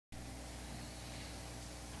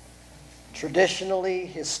Traditionally,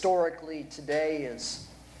 historically, today is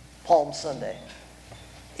Palm Sunday.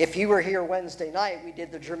 If you were here Wednesday night, we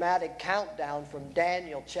did the dramatic countdown from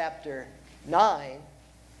Daniel chapter 9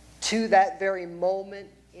 to that very moment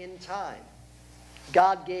in time.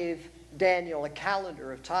 God gave Daniel a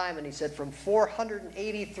calendar of time, and he said from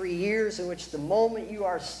 483 years in which the moment you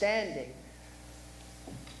are standing,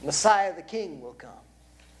 Messiah the King will come.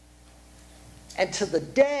 And to the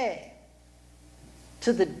day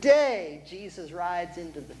Jesus rides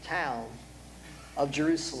into the town of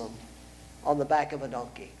Jerusalem on the back of a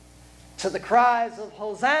donkey, to the cries of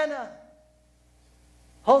Hosanna,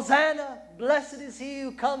 Hosanna, blessed is he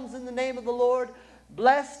who comes in the name of the Lord,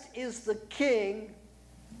 blessed is the King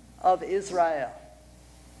of Israel.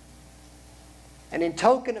 And in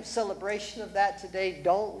token of celebration of that today,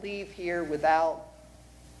 don't leave here without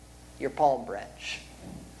your palm branch.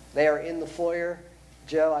 They are in the foyer.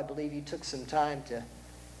 Joe, I believe you took some time to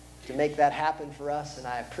make that happen for us, and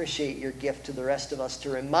I appreciate your gift to the rest of us to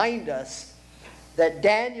remind us that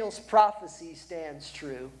Daniel's prophecy stands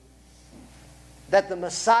true, that the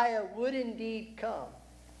Messiah would indeed come.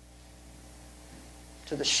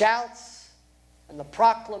 To the shouts and the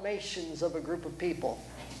proclamations of a group of people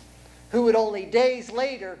who would only days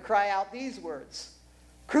later cry out these words,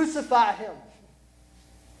 "Crucify him!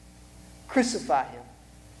 Crucify him!"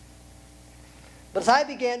 But as I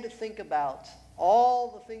began to think about all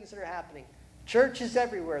the things that are happening, churches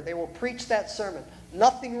everywhere, they will preach that sermon.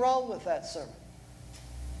 Nothing wrong with that sermon.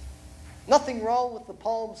 Nothing wrong with the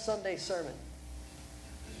Palm Sunday sermon.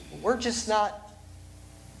 We're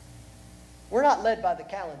not led by the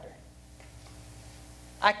calendar.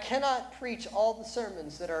 I cannot preach all the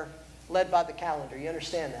sermons that are led by the calendar. You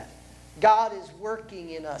understand that? God is working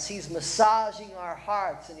in us. He's massaging our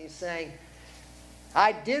hearts, and He's saying,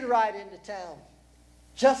 I did ride into town,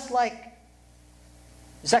 just like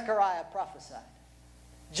Zechariah prophesied,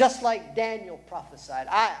 just like Daniel prophesied.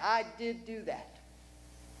 I did do that.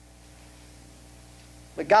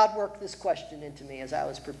 But God worked this question into me as I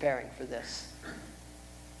was preparing for this.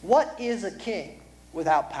 What is a king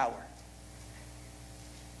without power?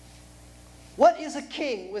 What is a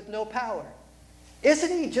king with no power?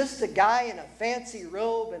 Isn't he just a guy in a fancy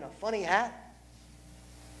robe and a funny hat?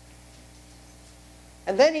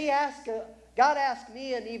 And then God asked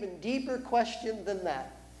me an even deeper question than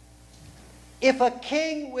that. If a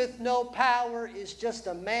king with no power is just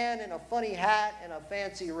a man in a funny hat and a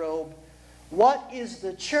fancy robe, what is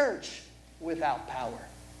the church without power?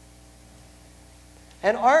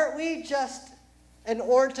 And aren't we just an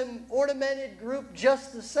ornamented group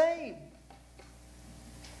just the same?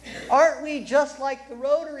 Aren't we just like the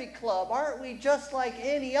Rotary Club? Aren't we just like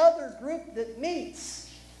any other group that meets?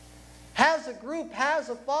 Has a group, has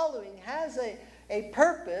a following, has a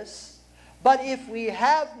purpose, but if we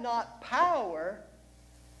have not power,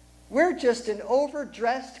 we're just an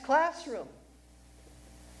overdressed classroom.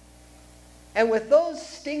 And with those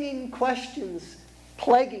stinging questions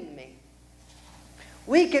plaguing me,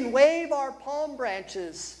 we can wave our palm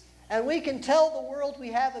branches and we can tell the world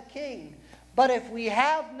we have a king. But if we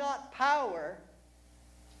have not power,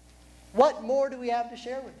 what more do we have to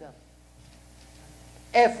share with them?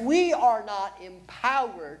 If we are not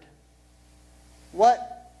empowered,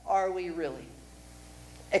 what are we really?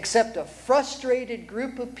 Except a frustrated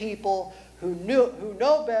group of people who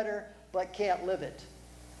know better but can't live it.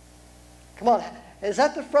 Come on, is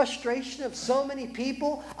that the frustration of so many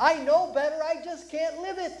people? I know better, I just can't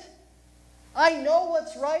live it. I know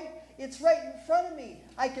what's right. It's right in front of me.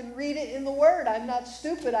 I can read it in the Word. I'm not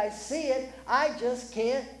stupid. I see it. I just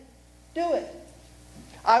can't do it.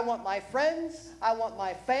 I want my friends. I want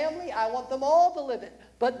my family. I want them all to live it.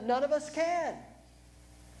 But none of us can.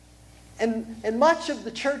 And much of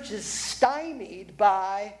the church is stymied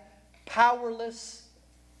by powerless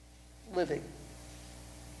living.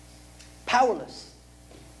 Powerless.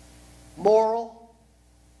 Moral.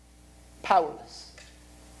 Powerless.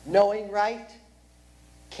 Knowing right.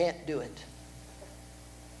 Can't do it.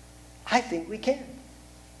 I think we can.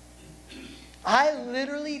 I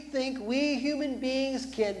literally think we human beings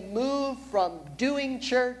can move from doing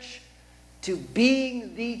church to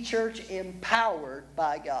being the church empowered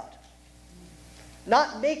by God.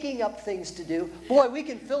 Not making up things to do. Boy, we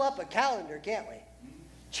can fill up a calendar, can't we?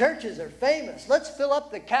 Churches are famous. Let's fill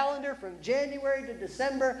up the calendar from January to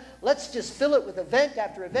December. Let's just fill it with event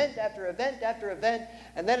after event after event after event.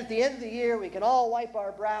 And then at the end of the year, we can all wipe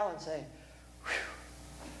our brow and say, whew,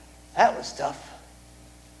 that was tough.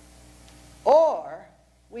 Or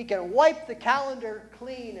we can wipe the calendar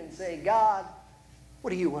clean and say, God, what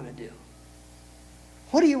do you want to do?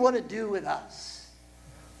 What do you want to do with us?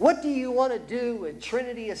 What do you want to do at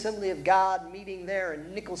Trinity Assembly of God meeting there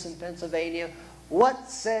in Nicholson, Pennsylvania? What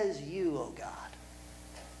says you, O God?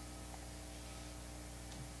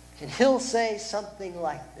 And he'll say something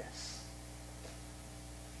like this.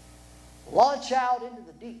 Launch out into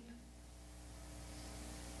the deep.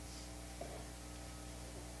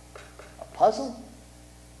 A puzzle?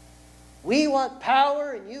 We want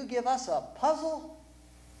power and you give us a puzzle?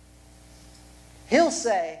 He'll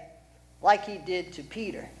say, like he did to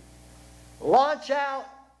Peter, launch out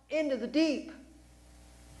into the deep.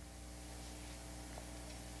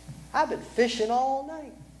 I've been fishing all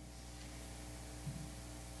night.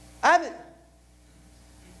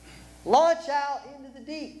 Launch out into the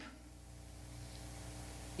deep.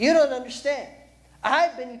 You don't understand.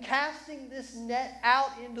 I've been casting this net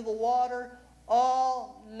out into the water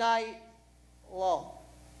all night long.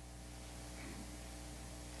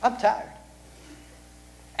 I'm tired.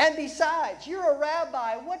 And besides, you're a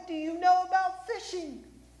rabbi. What do you know about fishing?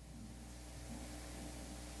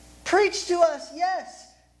 Preach to us, yes.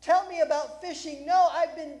 Tell me about fishing. No,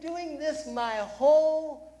 I've been doing this my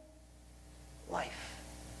whole life.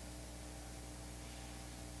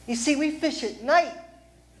 You see, we fish at night,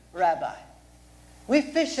 Rabbi. We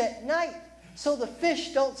fish at night so the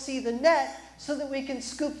fish don't see the net so that we can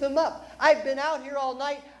scoop them up. I've been out here all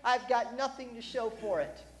night. I've got nothing to show for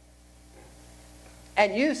it.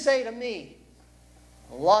 And you say to me,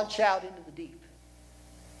 launch out into the deep.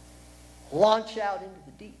 Launch out into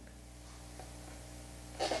the deep.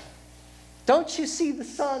 Don't you see the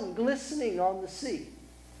sun glistening on the sea?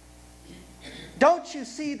 Don't you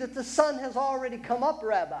see that the sun has already come up,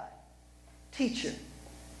 Rabbi? Teacher,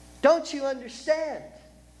 don't you understand?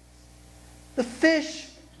 The fish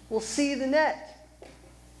will see the net.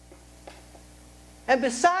 And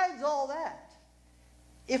besides all that,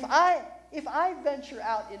 if I venture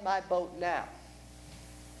out in my boat now,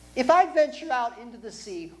 if I venture out into the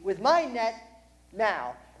sea with my net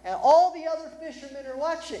now, and all the other fishermen are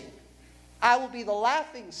watching, I will be the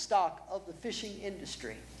laughing stock of the fishing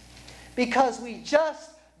industry. Because we just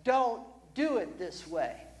don't do it this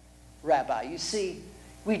way, Rabbi. You see,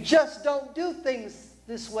 we just don't do things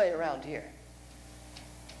this way around here.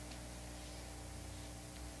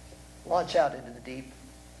 Launch out into the deep.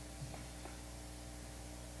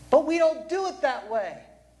 But we don't do it that way.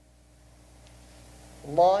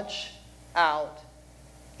 Launch out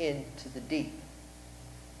into the deep.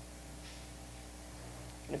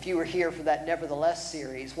 And if you were here for that Nevertheless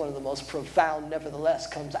series, one of the most profound Nevertheless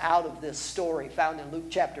comes out of this story found in Luke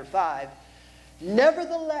chapter 5.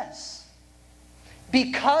 Nevertheless,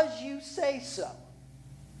 because you say so,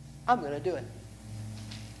 I'm going to do it.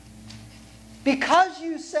 Because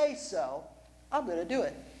you say so, I'm going to do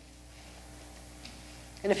it.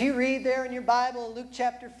 And if you read there in your Bible in Luke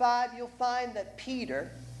chapter 5, you'll find that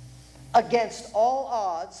Peter, against all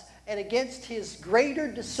odds and against his greater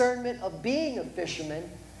discernment of being a fisherman,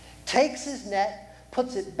 takes his net,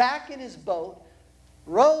 puts it back in his boat,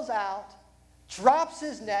 rows out, drops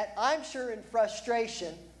his net, I'm sure in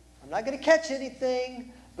frustration. I'm not going to catch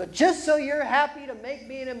anything, but just so you're happy to make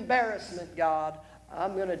me an embarrassment, God,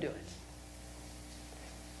 I'm going to do it.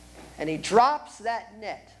 And he drops that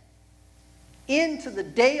net into the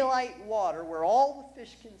daylight water where all the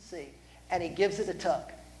fish can see, and he gives it a tug.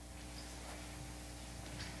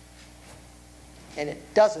 And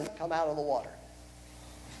it doesn't come out of the water.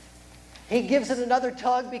 He gives it another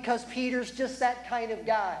tug because Peter's just that kind of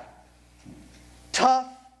guy. Tough,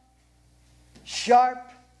 sharp.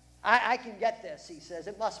 I can get this, he says.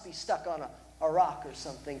 It must be stuck on a rock or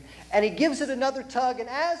something. And he gives it another tug, and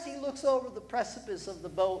as he looks over the precipice of the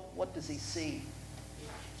boat, what does he see?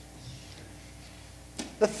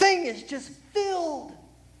 The thing is just filled.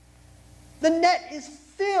 The net is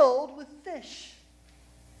filled with fish.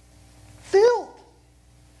 Filled.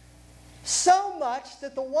 So much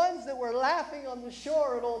that the ones that were laughing on the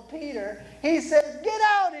shore at old Peter, he says, get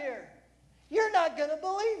out here. You're not going to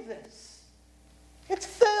believe this. It's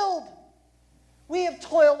filled. We have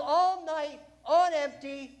toiled all night on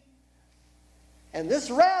empty. And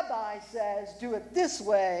this rabbi says, do it this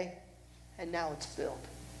way, and now it's filled.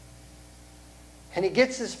 And he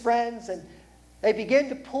gets his friends, and they begin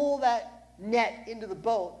to pull that net into the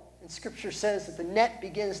boat. And Scripture says that the net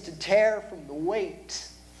begins to tear from the weight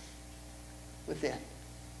within.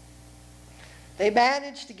 They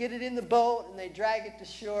manage to get it in the boat, and they drag it to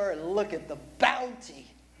shore, and look at the bounty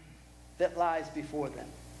that lies before them.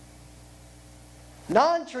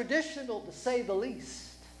 Non-traditional, to say the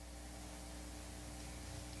least.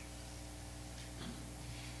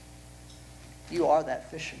 You are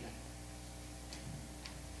that fisherman.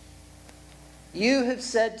 You have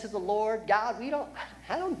said to the Lord, God,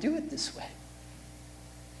 I don't do it this way.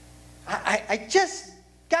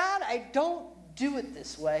 God, I don't do it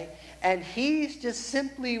this way. And he's just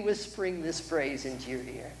simply whispering this phrase into your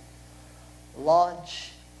ear.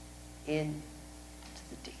 Launch into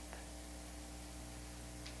the deep.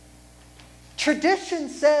 Tradition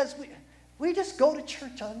says we just go to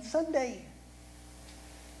church on Sunday.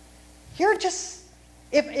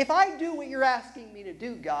 If I do what you're asking me to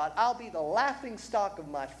do, God, I'll be the laughing stock of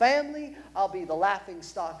my family. I'll be the laughing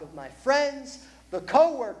stock of my friends. The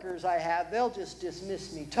co-workers I have, they'll just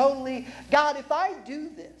dismiss me totally. God, if I do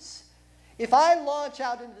this, if I launch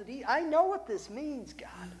out into the deep, I know what this means, God.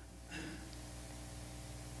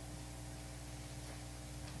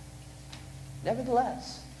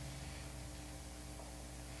 Nevertheless,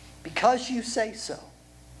 because you say so,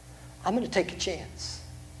 I'm going to take a chance.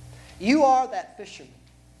 You are that fisherman.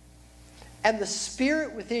 And the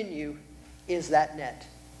Spirit within you is that net.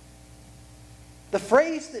 The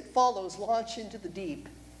phrase that follows, launch into the deep,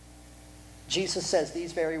 Jesus says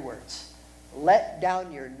these very words. Let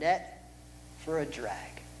down your net for a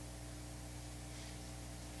drag.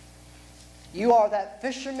 You are that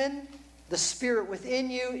fisherman. The Spirit within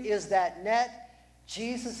you is that net.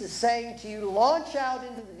 Jesus is saying to you, launch out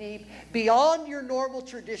into the deep, beyond your normal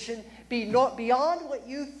tradition, beyond what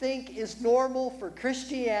you think is normal for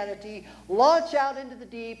Christianity. Launch out into the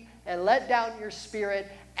deep and let down your spirit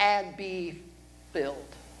and be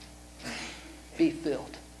filled. Be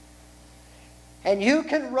filled. And you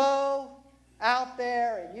can row out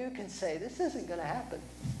there and you can say, this isn't going to happen.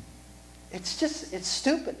 It's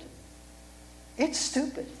stupid. It's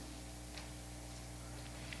stupid.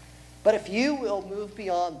 But if you will move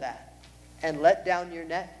beyond that and let down your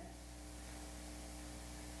net,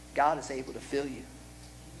 God is able to fill you.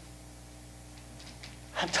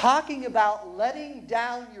 I'm talking about letting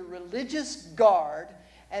down your religious guard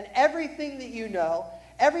and everything that you know,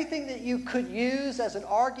 everything that you could use as an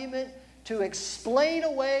argument to explain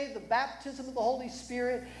away the baptism of the Holy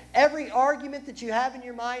Spirit, every argument that you have in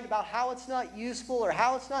your mind about how it's not useful or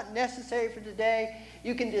how it's not necessary for today,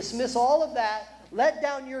 you can dismiss all of that. Let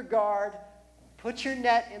down your guard, put your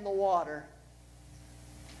net in the water,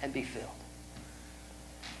 and be filled.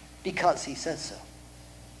 Because he says so.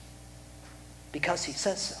 Because he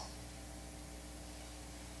says so.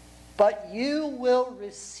 But you will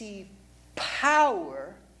receive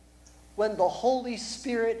power when the Holy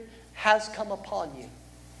Spirit has come upon you.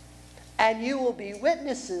 And you will be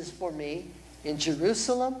witnesses for me in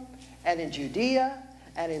Jerusalem and in Judea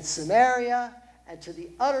and in Samaria and to the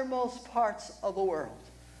uttermost parts of the world.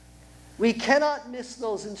 We cannot miss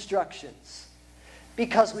those instructions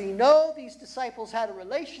because we know these disciples had a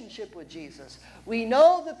relationship with Jesus. We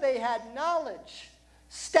know that they had knowledge,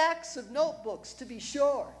 stacks of notebooks to be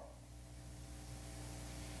sure.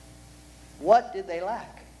 What did they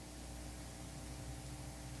lack?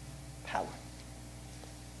 Power.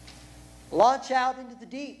 Launch out into the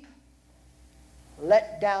deep.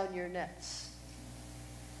 Let down your nets.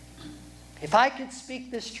 If I could speak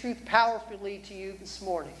this truth powerfully to you this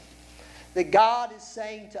morning, that God is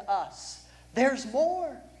saying to us, there's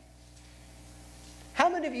more. How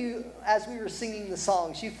many of you, as we were singing the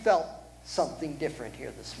songs, you felt something different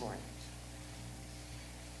here this morning?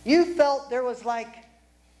 You felt there was like,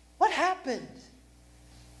 what happened?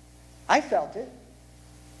 I felt it.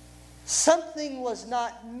 Something was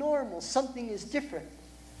not normal. Something is different.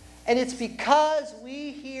 And it's because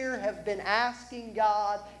we here have been asking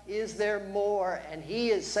God, is there more? And he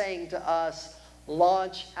is saying to us,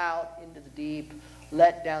 launch out into the deep,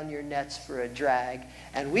 let down your nets for a drag.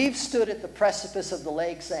 And we've stood at the precipice of the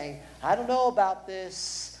lake saying, I don't know about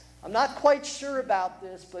this. I'm not quite sure about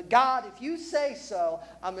this, but God, if you say so,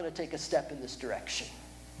 I'm going to take a step in this direction.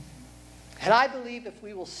 And I believe if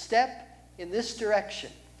we will step in this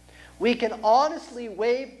direction, we can honestly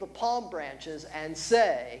wave the palm branches and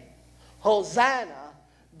say, Hosanna,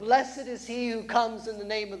 blessed is he who comes in the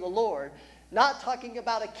name of the Lord. Not talking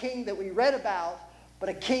about a king that we read about, but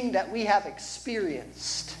a king that we have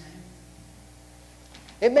experienced.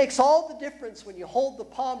 It makes all the difference when you hold the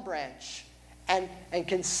palm branch and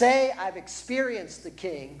can say, I've experienced the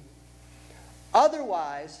king.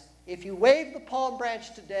 Otherwise, if you wave the palm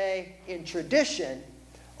branch today in tradition,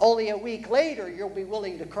 only a week later you'll be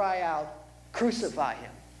willing to cry out, crucify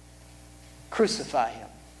him. Crucify him.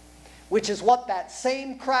 Which is what that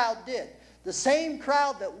same crowd did. The same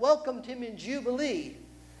crowd that welcomed him in Jubilee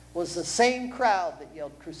was the same crowd that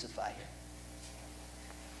yelled, crucify him.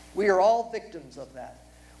 We are all victims of that.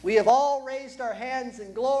 We have all raised our hands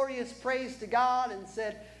in glorious praise to God and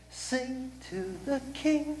said, sing to the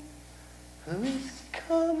King who is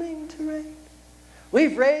coming to reign.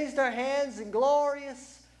 We've raised our hands in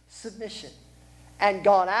glorious submission and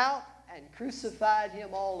gone out and crucified him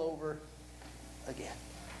all over again.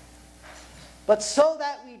 But so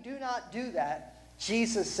that we do not do that,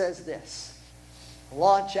 Jesus says this: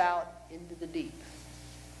 launch out into the deep.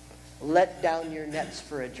 Let down your nets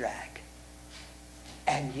for a drag,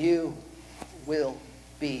 and you will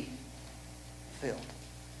be filled.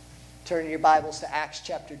 Turn your Bibles to Acts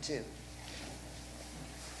chapter 2.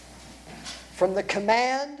 From the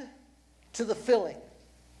command to the filling,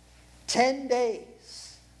 10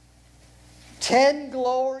 days, 10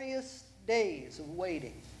 glorious days of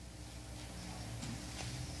waiting.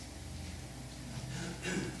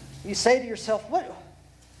 You say to yourself,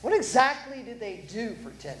 what exactly did they do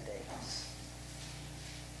for 10 days?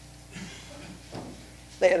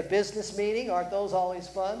 They had a business meeting. Aren't those always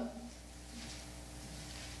fun?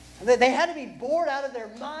 They had to be bored out of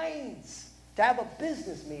their minds to have a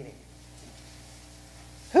business meeting.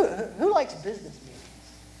 Who likes business meetings?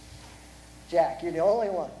 Jack, you're the only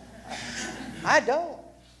one. I don't.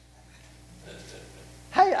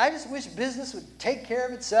 I just wish business would take care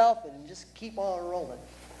of itself and just keep on rolling.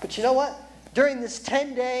 But you know what? During this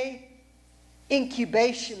 10-day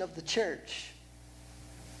incubation of the church,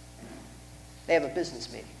 they have a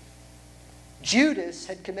business meeting. Judas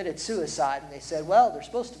had committed suicide, and they said, well, there's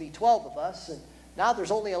supposed to be 12 of us, and now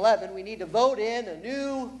there's only 11. We need to vote in a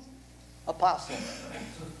new apostle.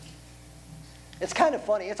 It's kind of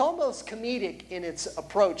funny. It's almost comedic in its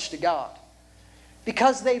approach to God.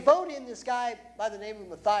 Because they vote in this guy by the name of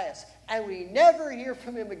Matthias, and we never hear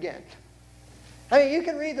from him again. I mean, you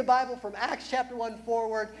can read the Bible from Acts chapter 1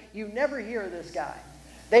 forward. You never hear of this guy.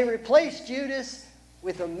 They replaced Judas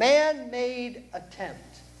with a man-made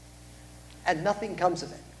attempt, and nothing comes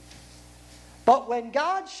of it. But when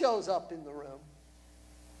God shows up in the room,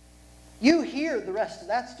 you hear the rest of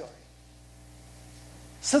that story.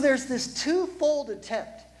 So there's this twofold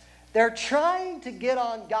attempt. They're trying to get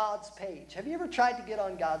on God's page. Have you ever tried to get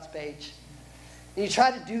on God's page? And you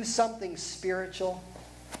try to do something spiritual?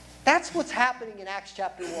 That's what's happening in Acts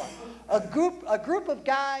chapter 1. A group of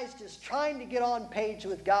guys just trying to get on page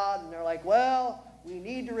with God, and they're like, well, we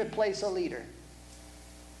need to replace a leader.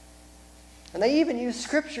 And they even use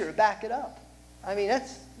Scripture to back it up. I mean,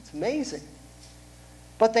 it's amazing.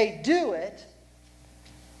 But they do it,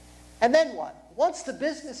 and then what? Once the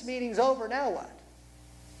business meeting's over, now what?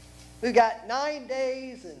 We've got 9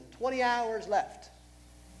 days and 20 hours left.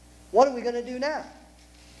 What are we going to do now?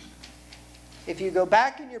 If you go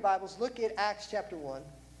back in your Bibles, look at Acts chapter 1.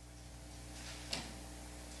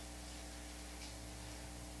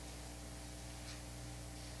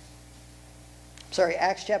 Sorry,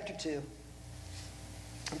 Acts chapter 2,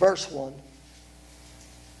 verse 1.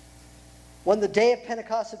 When the day of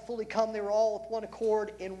Pentecost had fully come, they were all with one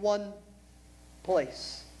accord in one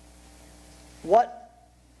place.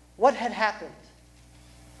 What had happened?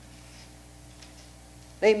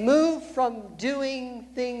 They moved from doing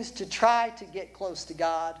things to try to get close to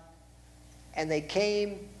God, and they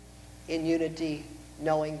came in unity,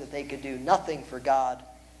 knowing that they could do nothing for God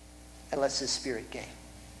unless His Spirit came.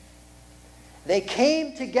 They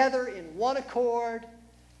came together in one accord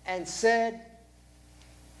and said,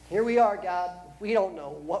 here we are, God. We don't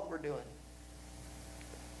know what we're doing.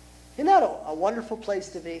 Isn't that a wonderful place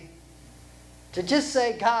to be? To just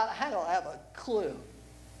say, God, I don't have a clue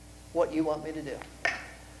what you want me to do.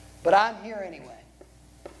 But I'm here anyway.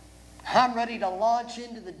 I'm ready to launch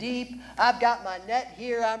into the deep. I've got my net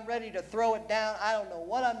here. I'm ready to throw it down. I don't know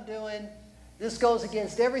what I'm doing. This goes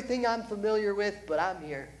against everything I'm familiar with, but I'm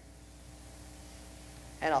here.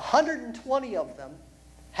 And 120 of them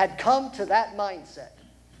had come to that mindset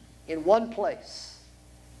in one place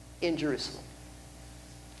in Jerusalem.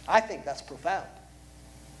 I think that's profound.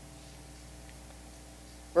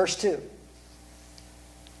 Verse 2.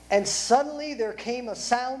 And suddenly there came a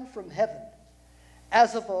sound from heaven,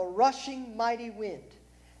 as of a rushing mighty wind,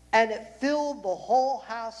 and it filled the whole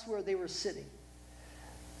house where they were sitting.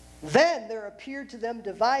 Then there appeared to them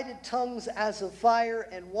divided tongues as of fire,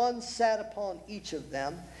 and one sat upon each of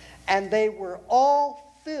them. And they were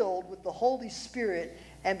all filled with the Holy Spirit,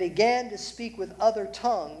 and began to speak with other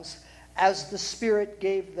tongues, as the Spirit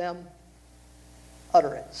gave them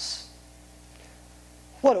utterance.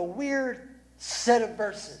 What a weird set of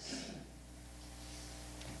verses.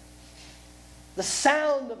 The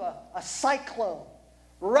sound of a cyclone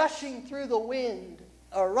rushing through the wind,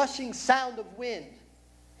 a rushing sound of wind.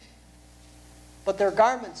 But their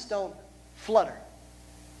garments don't flutter.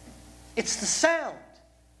 It's the sound.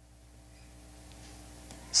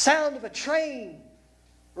 Sound of a train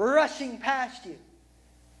rushing past you.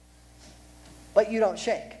 But you don't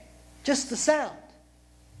shake. Just the sound.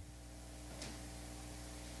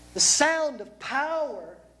 The sound of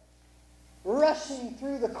power rushing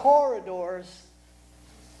through the corridors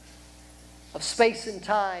of space and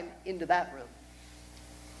time into that room.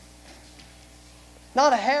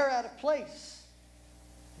 Not a hair out of place,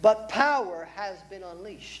 but power has been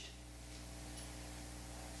unleashed.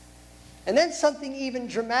 And then something even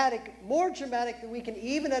dramatic, more dramatic than we can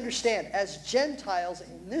even understand. As Gentiles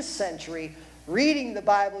in this century, reading the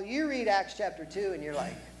Bible, you read Acts chapter 2 and you're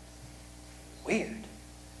like, weird.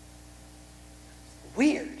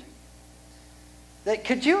 Weird. That,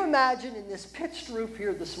 could you imagine in this pitched roof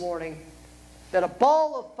here this morning that a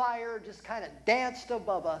ball of fire just kind of danced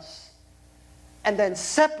above us and then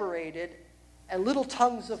separated and little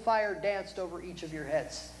tongues of fire danced over each of your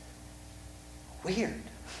heads? Weird.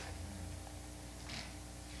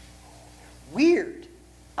 Weird.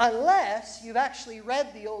 Unless you've actually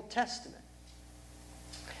read the Old Testament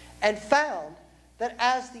and found that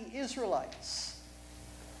as the Israelites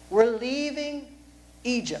were leaving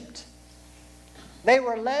Egypt, they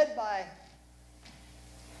were led by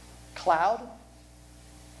cloud,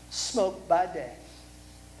 smoke by day,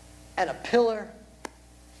 and a pillar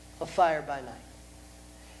of fire by night.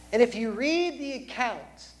 And if you read the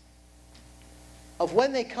account of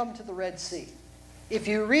when they come to the Red Sea, if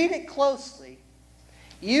you read it closely,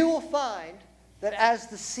 you will find that as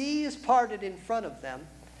the sea is parted in front of them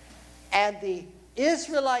and the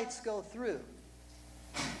Israelites go through,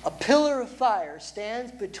 a pillar of fire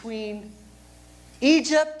stands between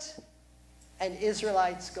Egypt and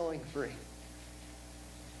Israelites going free.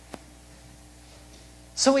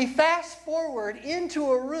 So we fast forward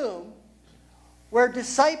into a room where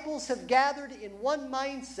disciples have gathered in one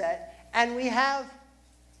mindset, and we have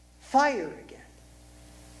fire again.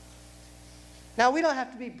 Now, we don't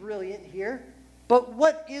have to be brilliant here, but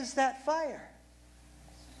what is that fire?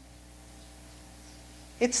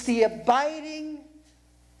 It's the abiding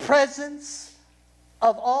presence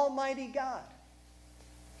of Almighty God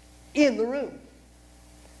in the room,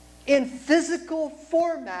 in physical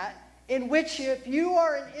format, in which if you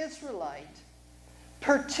are an Israelite,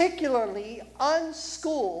 particularly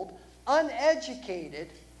unschooled, uneducated,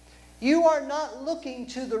 you are not looking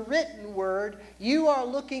to the written word, you are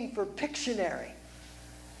looking for Pictionary.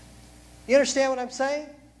 You understand what I'm saying?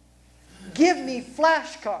 Give me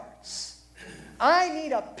flashcards. I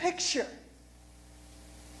need a picture.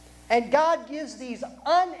 And God gives these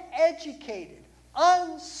uneducated,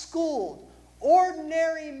 unschooled,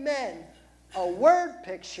 ordinary men a word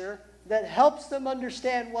picture that helps them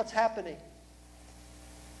understand what's happening.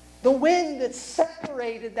 The wind that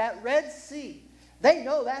separated that Red Sea, they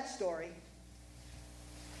know that story.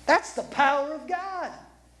 That's the power of God.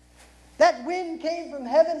 That wind came from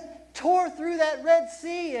heaven, tore through that Red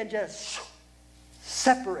Sea, and just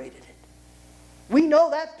separated it. We know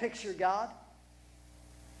that picture, God.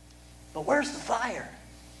 But where's the fire?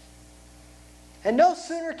 And no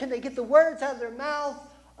sooner can they get the words out of their mouth,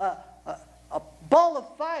 a ball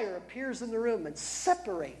of fire appears in the room and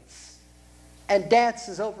separates and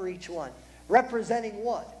dances over each one, representing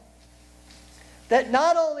what? That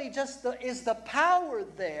not only just is the power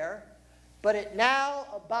there, but it now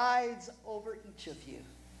abides over each of you.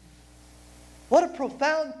 What a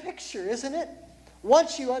profound picture, isn't it?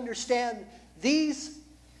 Once you understand these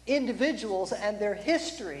individuals and their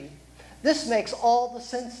history, this makes all the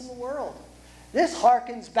sense in the world. This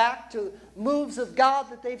harkens back to moves of God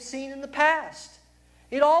that they've seen in the past.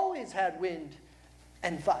 It always had wind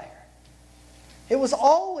and fire. It was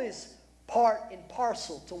always part and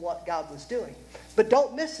parcel to what God was doing. But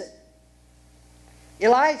don't miss it.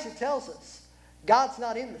 Elijah tells us God's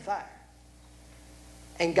not in the fire.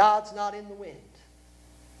 And God's not in the wind.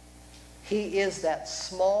 He is that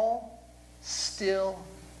small, still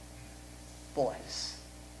voice.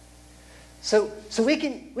 So we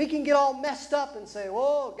can get all messed up and say,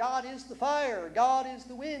 oh, God is the fire, God is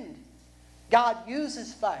the wind. God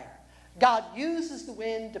uses fire. God uses the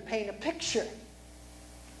wind to paint a picture.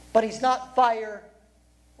 But He's not fire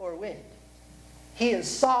or wind. He is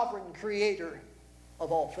sovereign creator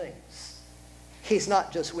of all things. He's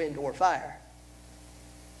not just wind or fire.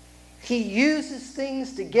 He uses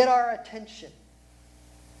things to get our attention.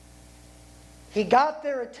 He got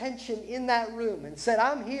their attention in that room and said,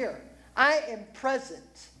 I'm here. I am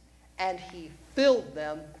present. And He filled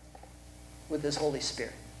them with His Holy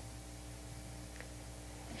Spirit.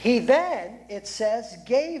 He then, it says,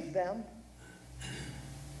 gave them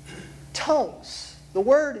tongues. The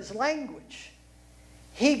word is language.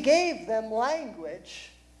 He gave them language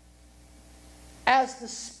as the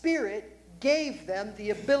Spirit gave them the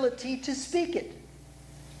ability to speak it.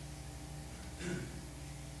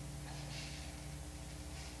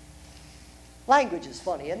 Language is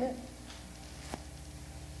funny, isn't it?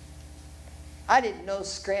 I didn't know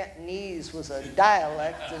Scrantonese was a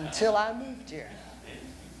dialect until I moved here.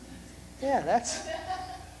 Yeah, that's...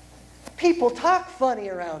 People talk funny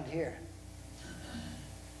around here.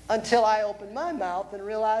 Until I opened my mouth and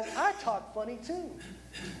realized I talk funny too.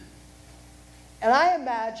 And I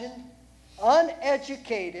imagine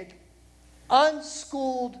uneducated,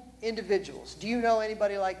 unschooled individuals. Do you know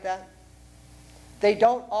anybody like that? They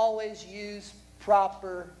don't always use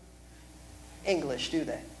proper English, do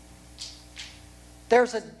they?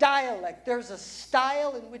 There's a dialect, there's a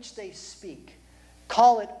style in which they speak.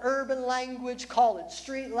 Call it urban language, call it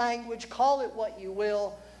street language, call it what you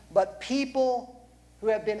will, but people who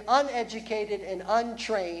have been uneducated and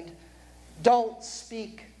untrained don't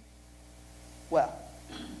speak well.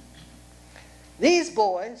 These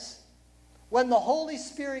boys, when the Holy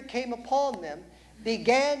Spirit came upon them,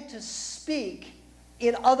 began to speak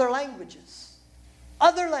in other languages.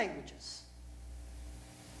 Other languages.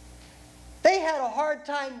 They had a hard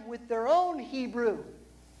time with their own Hebrew,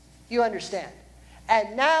 you understand.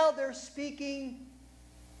 And now they're speaking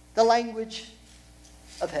the language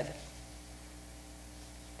of heaven.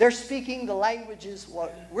 They're speaking the languages,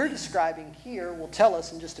 what we're describing here will tell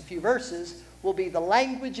us in just a few verses, will be the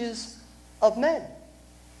languages of men.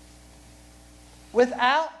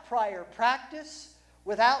 Without prior practice,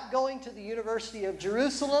 without going to the University of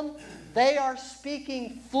Jerusalem, they are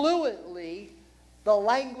speaking fluently the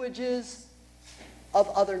languages of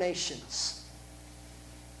other nations.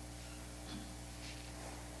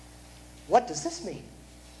 What does this mean?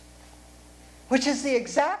 Which is the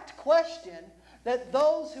exact question that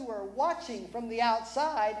those who are watching from the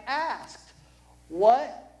outside asked.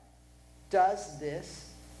 What does this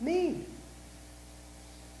mean?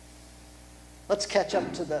 Let's catch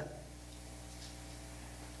up to the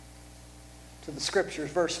scriptures,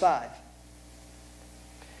 verse 5.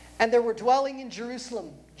 And there were dwelling in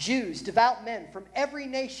Jerusalem Jews, devout men from every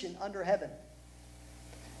nation under heaven.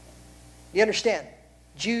 You understand?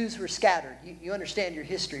 Jews were scattered. You understand your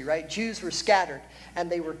history, right? Jews were scattered, and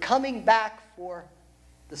they were coming back for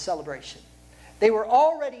the celebration. They were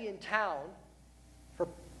already in town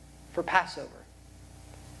for Passover.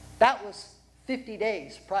 That was 50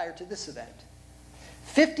 days prior to this event.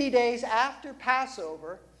 50 days after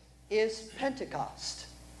Passover is Pentecost.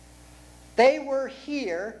 They were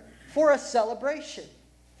here for a celebration.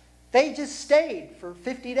 They just stayed for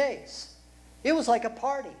 50 days. It was like a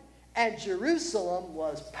party. And Jerusalem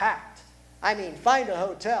was packed. I mean, find a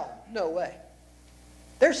hotel. No way.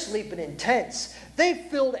 They're sleeping in tents. They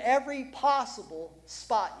filled every possible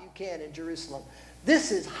spot you can in Jerusalem.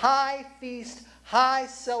 This is high feast, high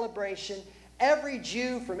celebration. Every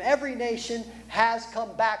Jew from every nation has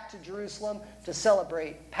come back to Jerusalem to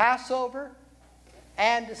celebrate Passover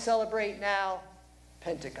and to celebrate now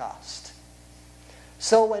Pentecost.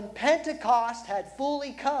 So when Pentecost had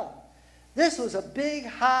fully come, this was a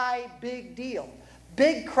big deal.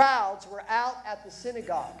 Big crowds were out at the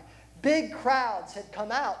synagogue. Big crowds had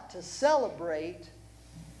come out to celebrate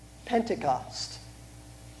Pentecost.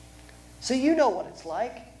 So you know what it's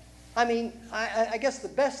like. I mean, I guess the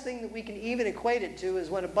best thing that we can even equate it to is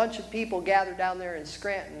when a bunch of people gather down there in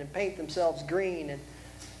Scranton and paint themselves green.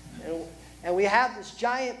 And we have this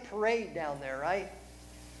giant parade down there, right?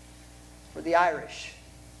 For the Irish.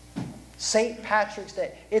 St. Patrick's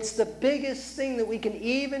Day. It's the biggest thing that we can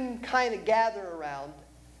even kind of gather around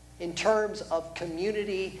in terms of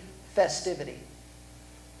community festivity.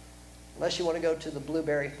 Unless you want to go to the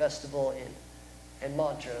Blueberry Festival in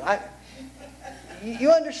Montreux.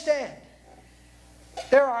 You understand?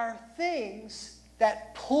 There are things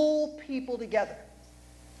that pull people together.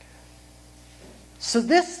 So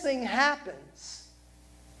this thing happens.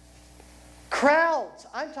 Crowds,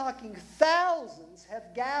 I'm talking thousands, have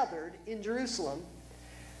gathered in Jerusalem.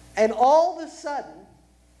 And all of a sudden,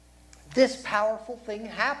 this powerful thing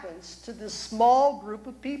happens to this small group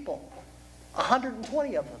of people.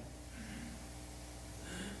 120 of them.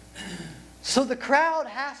 So the crowd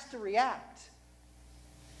has to react.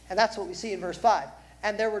 And that's what we see in verse 5.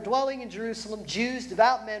 And there were dwelling in Jerusalem Jews,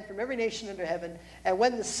 devout men from every nation under heaven. And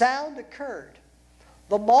when the sound occurred,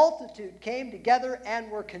 the multitude came together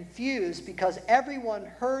and were confused because everyone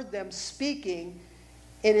heard them speaking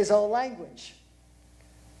in his own language.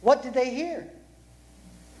 What did they hear?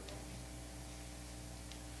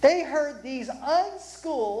 They heard these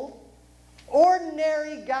unschooled,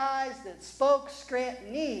 ordinary guys that spoke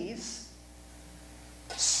Scrantonese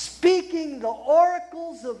speaking the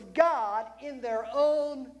oracles of God in their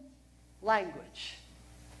own language.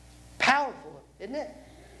 Powerful, isn't it?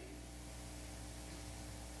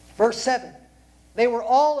 Verse 7. They were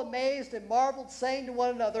all amazed and marveled, saying to one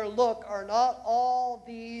another, "Look, are not all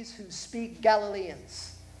these who speak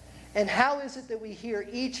Galileans? And how is it that we hear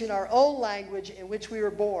each in our own language in which we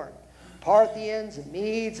were born? Parthians and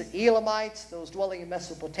Medes and Elamites, those dwelling in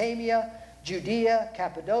Mesopotamia, Judea,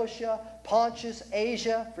 Cappadocia, Pontus,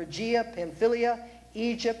 Asia, Phrygia, Pamphylia,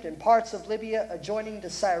 Egypt, and parts of Libya adjoining to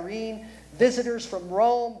Cyrene, visitors from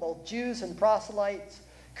Rome, both Jews and proselytes,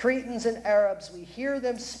 Cretans and Arabs, we hear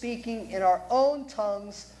them speaking in our own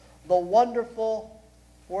tongues the wonderful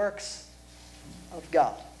works of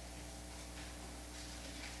God."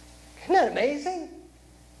 Isn't that amazing?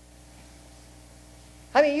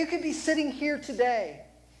 I mean, you could be sitting here today,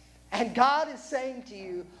 and God is saying to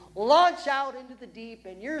you, launch out into the deep,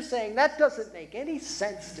 and you're saying, that doesn't make any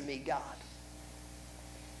sense to me, God.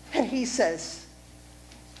 And He says,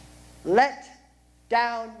 let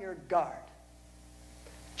down your guard.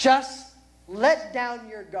 Just let down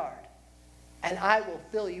your guard, and I will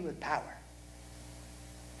fill you with power.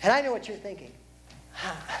 And I know what you're thinking.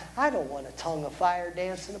 I don't want a tongue of fire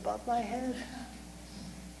dancing above my head.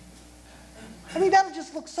 I mean, that'll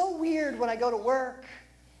just look so weird when I go to work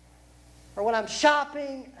or when I'm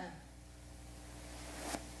shopping.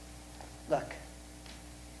 Look,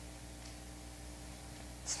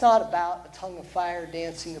 it's not about a tongue of fire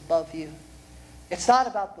dancing above you. It's not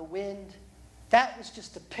about the wind. That was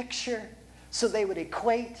just a picture so they would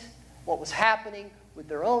equate what was happening with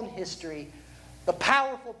their own history. The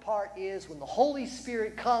powerful part is when the Holy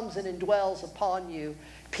Spirit comes and indwells upon you,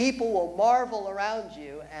 people will marvel around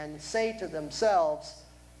you and say to themselves,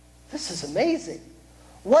 this is amazing.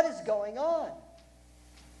 What is going on?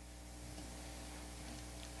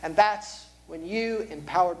 And that's when you,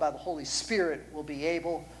 empowered by the Holy Spirit, will be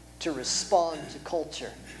able to respond to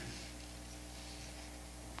culture.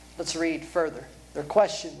 Let's read further. Their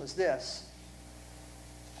question was this.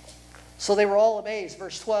 So they were all amazed,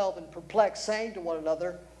 verse 12, and perplexed, saying to one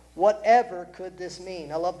another, whatever could this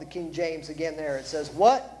mean? I love the King James again there. It says,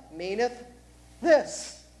 what meaneth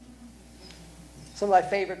this? Some of my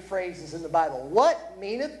favorite phrases in the Bible. What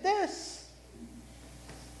meaneth this?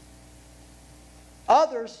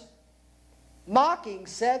 Others, mocking,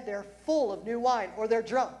 said they're full of new wine, or they're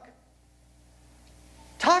drunk.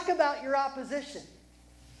 Talk about your opposition.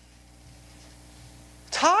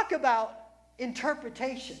 Talk about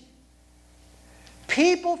interpretation.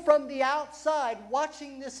 People from the outside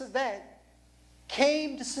watching this event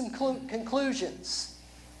came to some conclusions.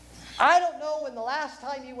 I don't know when the last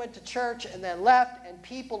time you went to church and then left and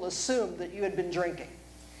people assumed that you had been drinking.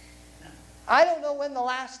 I don't know when the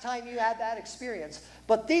last time you had that experience,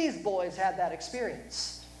 but these boys had that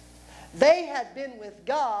experience. They had been with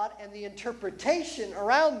God, and the interpretation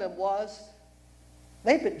around them was,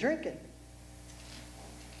 they've been drinking.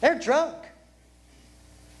 They're drunk.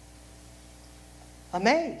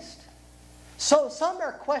 Amazed. So some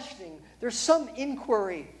are questioning. There's some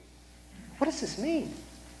inquiry. What does this mean?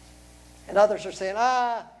 And others are saying,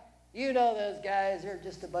 you know those guys, they're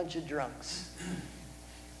just a bunch of drunks.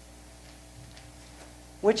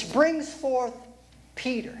 Which brings forth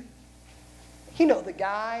Peter. You know, the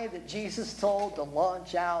guy that Jesus told to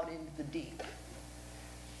launch out into the deep.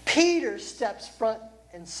 Peter steps front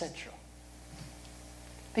and central.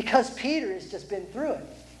 Because Peter has just been through it.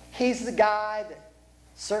 He's the guy that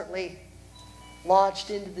certainly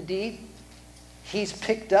launched into the deep. He's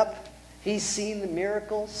picked up. He's seen the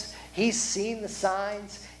miracles. He's seen the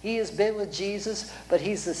signs. He has been with Jesus. But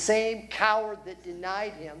he's the same coward that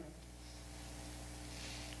denied him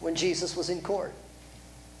when Jesus was in court.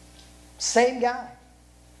 Same guy.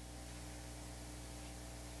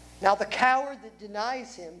 Now the coward that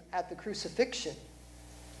denies him at the crucifixion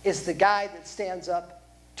is the guy that stands up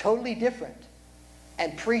totally different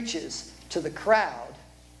and preaches to the crowd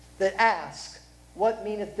that ask, what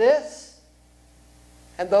meaneth this?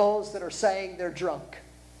 And those that are saying they're drunk.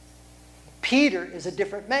 Peter is a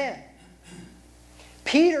different man.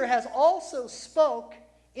 Peter has also spoke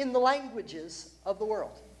in the languages of the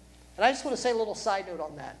world. And I just want to say a little side note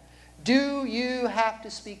on that. Do you have to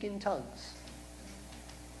speak in tongues?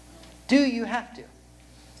 Do you have to?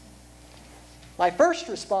 My first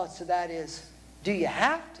response to that is, do you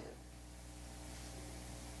have to?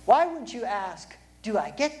 Why wouldn't you ask, do I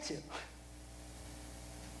get to?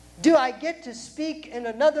 Do I get to speak in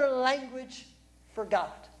another language for God?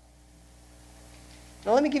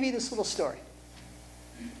 Now let me give you this little story.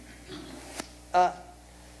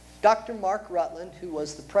 Dr. Mark Rutland, who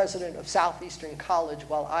was the president of Southeastern College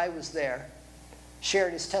while I was there,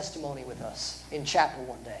 shared his testimony with us in chapel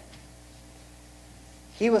one day.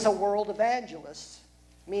 He was a world evangelist,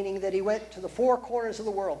 meaning that he went to the four corners of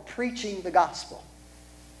the world preaching the gospel.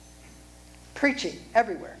 preaching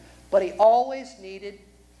everywhere. But he always needed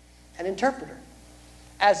an interpreter.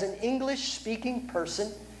 As an English-speaking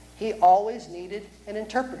person, he always needed an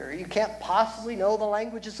interpreter. You can't possibly know the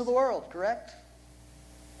languages of the world, correct?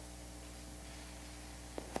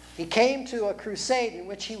 He came to a crusade in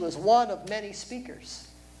which he was one of many speakers.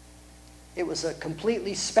 It was a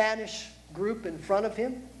completely Spanish group in front of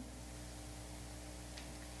him.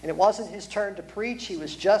 And it wasn't his turn to preach. He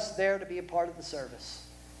was just there to be a part of the service.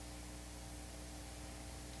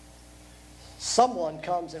 Someone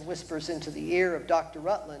comes and whispers into the ear of Dr.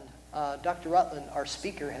 Rutland, Dr. Rutland, our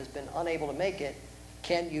speaker, has been unable to make it.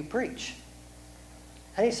 Can you preach?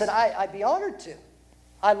 And he said, I'd be honored to.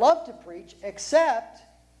 I love to preach, except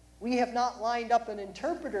we have not lined up an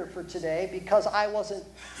interpreter for today because I wasn't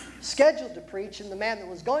scheduled to preach, and the man that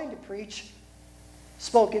was going to preach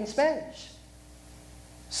spoke in Spanish.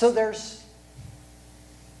 So there's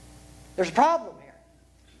a problem here.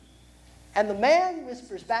 And the man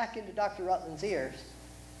whispers back into Dr. Rutland's ears,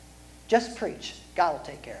 just preach. God will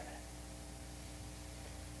take care of it.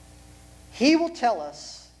 He will tell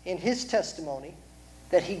us in his testimony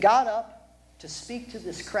that he got up to speak to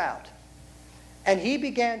this crowd. And he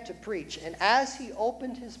began to preach. And as he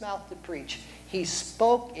opened his mouth to preach, he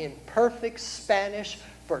spoke in perfect Spanish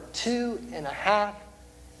for 2.5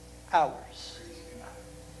 hours.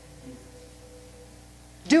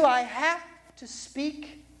 Do I have to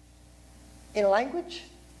speak in a language?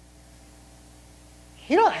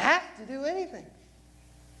 You don't have to do anything.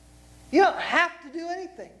 You don't have to do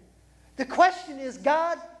anything. The question is,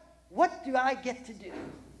 God, what do I get to do?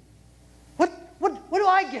 What do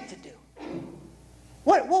I get to do?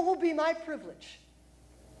 What will be my privilege?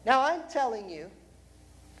 Now, I'm telling you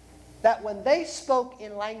that when they spoke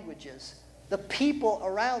in languages, the people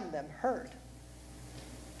around them heard.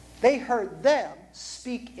 They heard them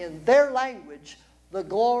speak in their language the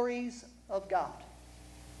glories of God.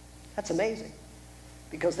 That's amazing,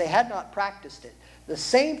 because they had not practiced it. The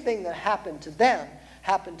same thing that happened to them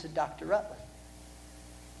happened to Dr. Rutland.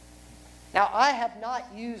 Now, I have not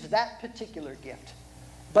used that particular gift,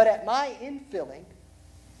 but at my infilling,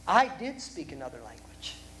 I did speak another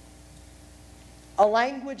language. A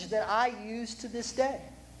language that I use to this day.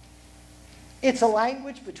 It's a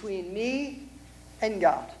language between me and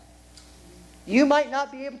God. You might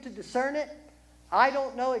not be able to discern it. I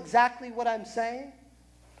don't know exactly what I'm saying,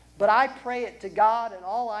 but I pray it to God, and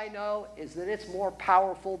all I know is that it's more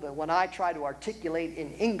powerful than when I try to articulate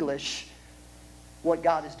in English what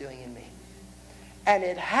God is doing in me. And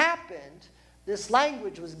it happened, this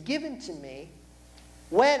language was given to me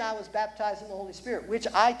when I was baptized in the Holy Spirit, which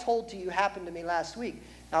I told to you happened to me last week.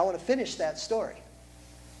 Now I want to finish that story.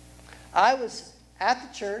 I was at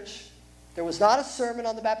the church. There was not a sermon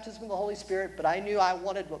on the baptism of the Holy Spirit, but I knew I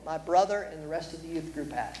wanted what my brother and the rest of the youth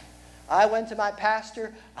group had. I went to my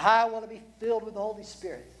pastor. I want to be filled with the Holy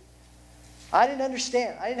Spirit. I didn't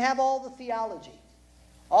understand. I didn't have all the theology.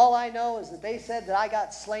 All I know is that they said that I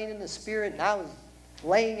got slain in the Spirit, and I was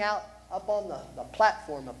laying out up on the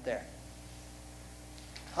platform up there.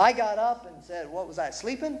 I got up and said, what was I,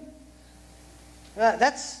 sleeping?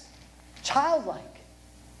 That's childlike.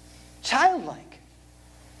 Childlike.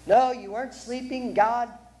 No, you weren't sleeping. God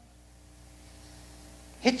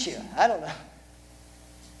hit you. I don't know.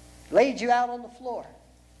 Laid you out on the floor.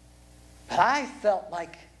 But I felt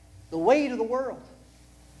like the weight of the world.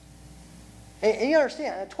 And you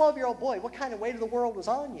understand, a 12-year-old boy, what kind of weight of the world was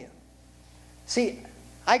on you? See,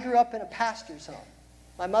 I grew up in a pastor's home.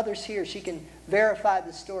 My mother's here. She can verify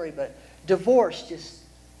the story, but divorce just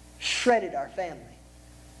shredded our family.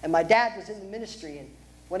 And my dad was in the ministry, and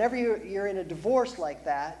whenever you're in a divorce like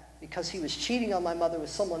that, because he was cheating on my mother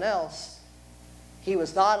with someone else, he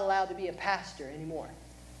was not allowed to be a pastor anymore.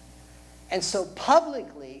 And so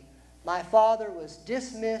publicly, my father was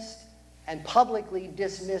dismissed and publicly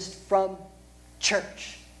dismissed from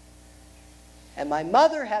church. And my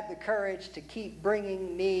mother had the courage to keep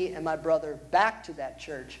bringing me and my brother back to that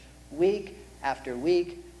church week after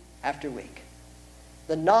week after week.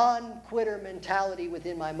 The non-quitter mentality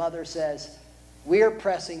within my mother says, we're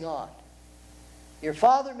pressing on. Your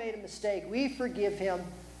father made a mistake. We forgive him,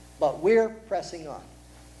 but we're pressing on.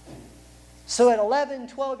 So at 11,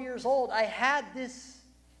 12 years old, I had this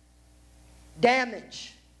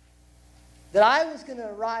damage that I was going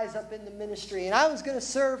to rise up in the ministry and I was going to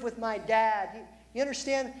serve with my dad. You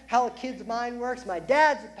understand how a kid's mind works? My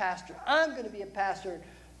dad's a pastor. I'm going to be a pastor.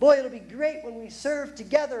 Boy, it'll be great when we serve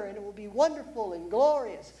together, and it will be wonderful and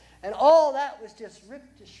glorious. And all that was just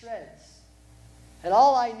ripped to shreds. And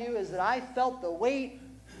all I knew is that I felt the weight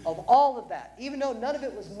of all of that. Even though none of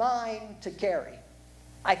it was mine to carry,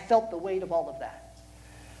 I felt the weight of all of that.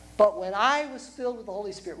 But when I was filled with the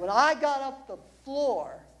Holy Spirit, when I got up the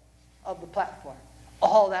floor of the platform,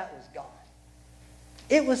 all that was gone.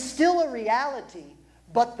 It was still a reality,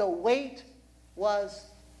 but the weight was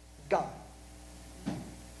gone.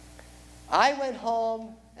 I went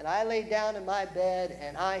home and I laid down in my bed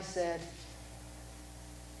and I said,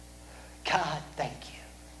 God, thank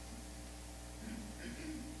you.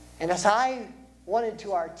 And as I wanted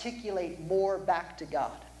to articulate more back to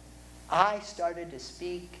God, I started to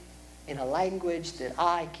speak in a language that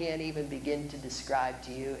I can't even begin to describe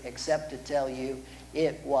to you, except to tell you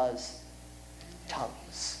it was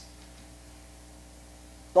tongues.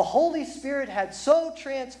 The Holy Spirit had so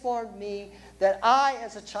transformed me that I,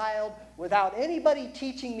 as a child, without anybody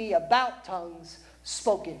teaching me about tongues,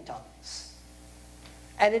 spoke in tongues.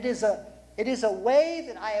 And it is a way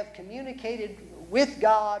that I have communicated with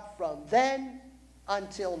God from then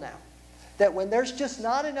until now. That when there's just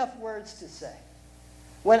not enough words to say,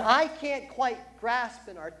 when I can't quite grasp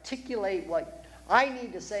and articulate what I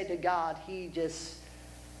need to say to God, He just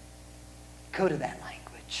go to that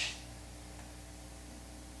language.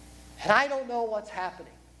 And I don't know what's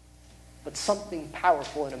happening, but something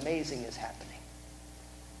powerful and amazing is happening.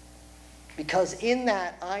 Because in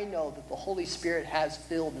that, I know that the Holy Spirit has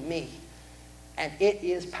filled me, and it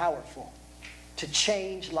is powerful to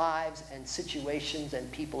change lives and situations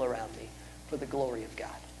and people around me for the glory of God.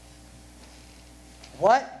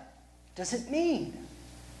 What does it mean?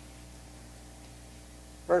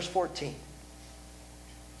 Verse 14.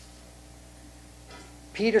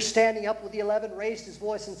 Peter, standing up with the 11, raised his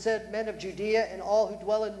voice and said, Men of Judea and all who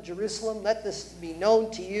dwell in Jerusalem, let this be known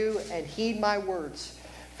to you and heed my words.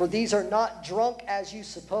 For these are not drunk as you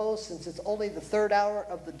suppose, since it's only the third hour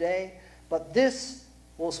of the day. But this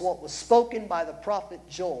was what was spoken by the prophet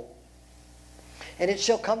Joel. And it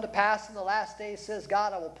shall come to pass in the last days, says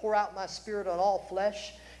God, I will pour out my spirit on all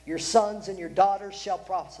flesh. Your sons and your daughters shall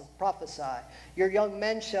prophesy. Your young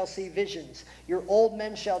men shall see visions. Your old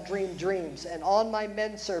men shall dream dreams. And on my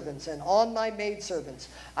men servants and on my maid servants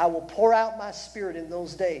I will pour out my spirit in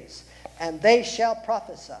those days, and they shall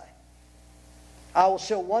prophesy. I will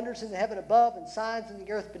show wonders in the heaven above and signs in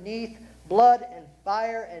the earth beneath, blood and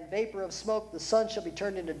fire and vapor of smoke. The sun shall be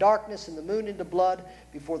turned into darkness and the moon into blood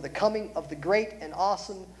before the coming of the great and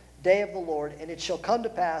awesome day of the Lord. And it shall come to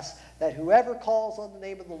pass that whoever calls on the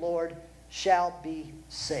name of the Lord shall be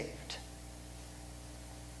saved.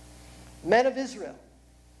 Men of Israel,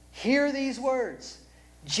 hear these words.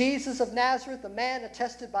 Jesus of Nazareth, a man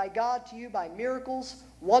attested by God to you by miracles,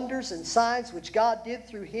 wonders, and signs which God did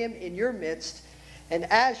through him in your midst, and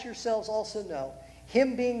as yourselves also know,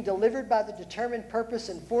 him being delivered by the determined purpose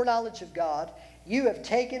and foreknowledge of God, you have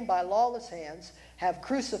taken by lawless hands, have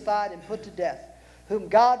crucified and put to death, whom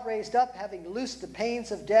God raised up, having loosed the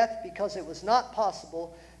pains of death, because it was not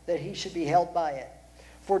possible that he should be held by it.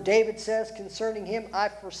 For David says concerning him, I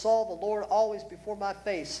foresaw the Lord always before my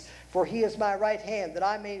face, for he is my right hand, that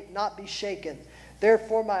I may not be shaken.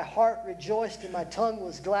 Therefore my heart rejoiced and my tongue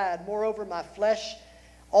was glad. Moreover, my flesh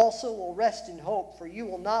also will rest in hope, for you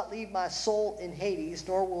will not leave my soul in Hades,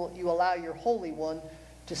 nor will you allow your Holy One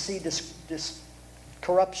to see this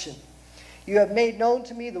corruption. You have made known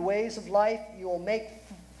to me the ways of life. You will make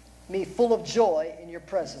me full of joy in your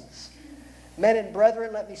presence. Men and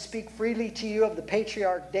brethren, let me speak freely to you of the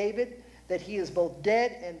patriarch David, that he is both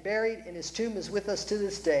dead and buried, and his tomb is with us to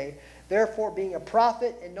this day. Therefore, being a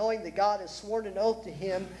prophet, and knowing that God has sworn an oath to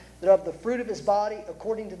him, that of the fruit of his body,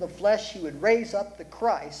 according to the flesh, he would raise up the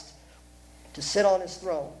Christ to sit on his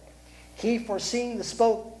throne. He, foreseeing this,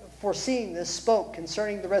 spoke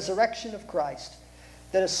concerning the resurrection of Christ,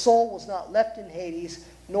 that his soul was not left in Hades,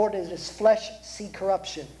 nor did his flesh see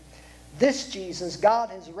corruption. This Jesus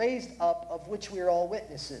God has raised up, of which we are all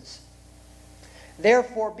witnesses.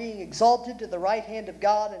 Therefore, being exalted to the right hand of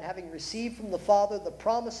God, and having received from the Father the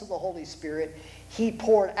promise of the Holy Spirit, he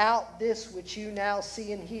poured out this which you now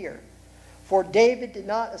see and hear. For David did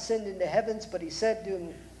not ascend into heavens, but he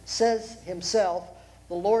says himself,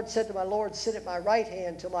 the Lord said to my Lord, sit at my right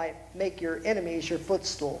hand till I make your enemies your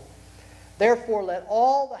footstool. Therefore, let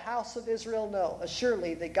all the house of Israel know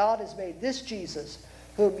assuredly that God has made this Jesus,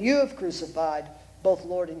 whom you have crucified, both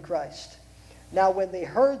Lord and Christ. Now when they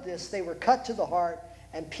heard this, they were cut to the heart,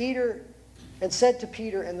 and said to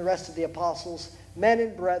Peter and the rest of the apostles, Men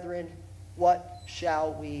and brethren, what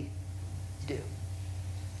shall we do?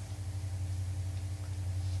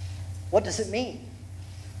 What does it mean?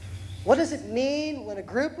 What does it mean when a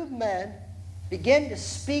group of men begin to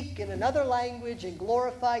speak in another language and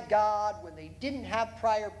glorify God when they didn't have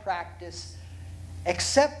prior practice,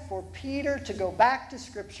 except for Peter to go back to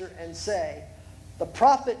Scripture and say, the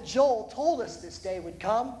prophet Joel told us this day would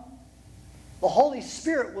come, The Holy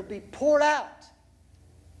Spirit will be poured out.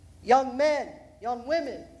 Young men, young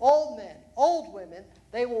women, old women,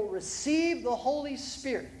 they will receive the Holy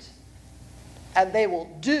Spirit, and they will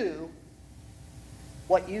do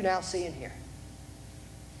what you now see and hear.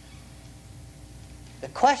 The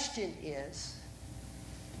question is,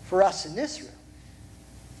 for us in this room,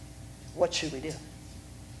 what should we do?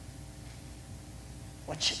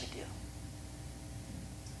 What should we do?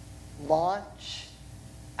 Launch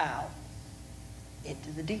out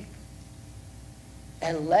into the deep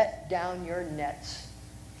and let down your nets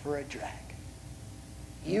for a drag.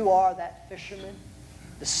 You are that fisherman.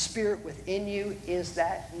 The Spirit within you is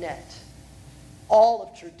that net. All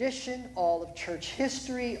of tradition, all of church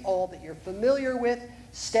history, all that you're familiar with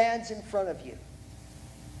stands in front of you.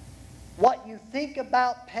 What you think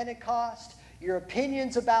about Pentecost, your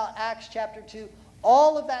opinions about Acts chapter 2,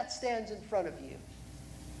 all of that stands in front of you.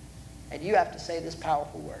 And you have to say this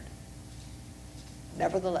powerful word.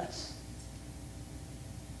 Nevertheless,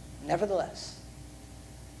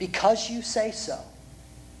 because you say so,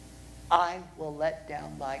 I will let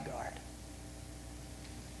down my guard.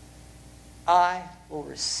 I will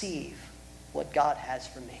receive what God has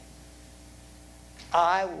for me.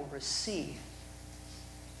 I will receive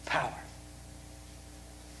power.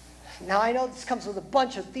 Now I know this comes with a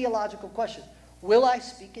bunch of theological questions. Will I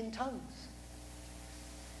speak in tongues?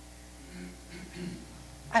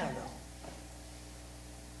 I don't know.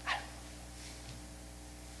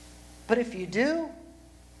 But if you do,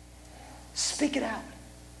 speak it out.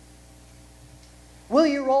 Will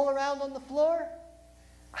you roll around on the floor?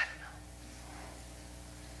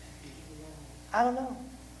 I don't know.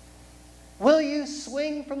 Will you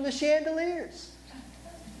swing from the chandeliers?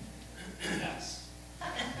 Yes.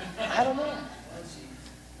 I don't know.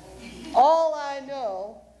 All I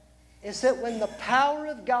know is that when the power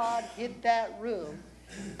of God hit that room,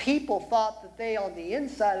 people thought that they on the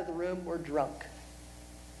inside of the room were drunk.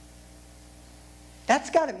 That's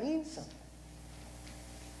got to mean something.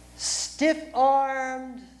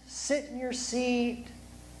 Stiff-armed, sit in your seat,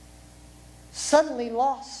 suddenly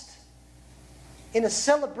lost in a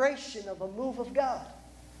celebration of a move of God.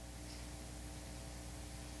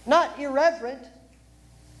 Not irreverent,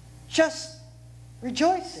 just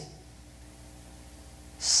rejoicing.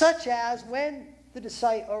 Such as when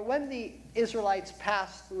the Israelites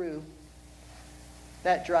passed through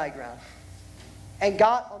that dry ground and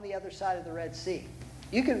got on the other side of the Red Sea.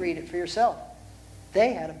 You can read it for yourself.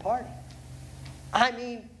 They had a party. I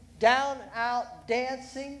mean, down and out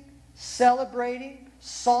dancing, celebrating,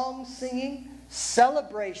 song singing,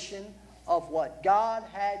 celebration of what God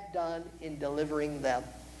had done in delivering them.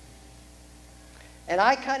 And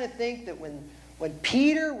I kind of think that when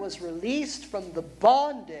Peter was released from the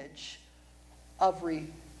bondage of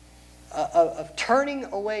turning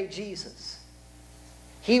away Jesus,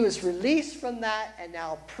 he was released from that and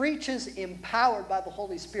now preaches empowered by the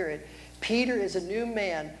Holy Spirit. Peter is a new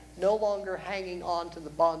man, no longer hanging on to the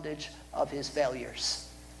bondage of his failures.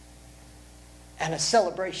 And a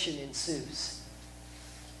celebration ensues.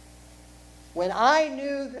 When I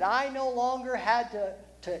knew that I no longer had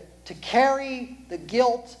to carry the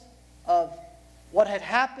guilt of what had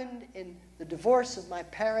happened in the divorce of my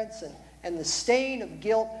parents and the stain of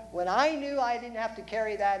guilt, when I knew I didn't have to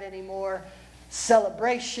carry that anymore,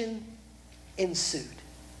 celebration ensued.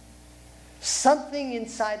 Something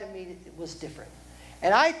inside of me was different.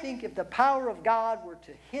 And I think if the power of God were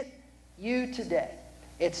to hit you today,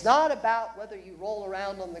 it's not about whether you roll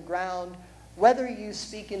around on the ground, whether you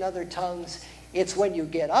speak in other tongues. It's when you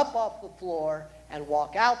get up off the floor and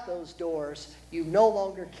walk out those doors, you no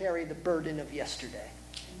longer carry the burden of yesterday.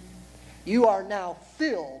 You are now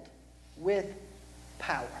filled with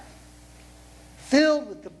power. Filled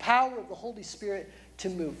with the power of the Holy Spirit to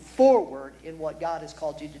move forward in what God has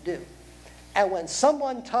called you to do. And when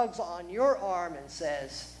someone tugs on your arm and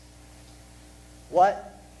says,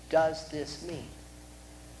 "What does this mean?"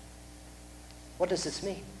 What does this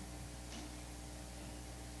mean?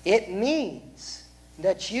 It means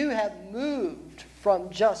that you have moved from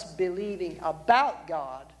just believing about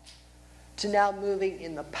God to now moving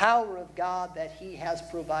in the power of God that He has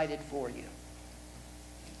provided for you.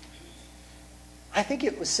 I think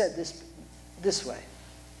it was said this way.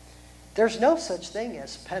 There's no such thing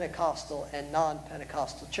as Pentecostal and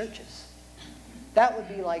non-Pentecostal churches. That would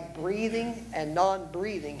be like breathing and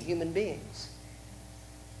non-breathing human beings.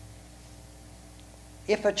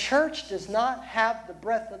 If a church does not have the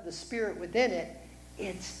breath of the Spirit within it,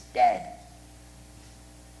 it's dead.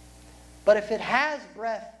 But if it has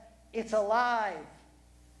breath, it's alive,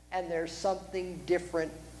 and there's something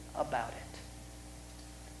different about it.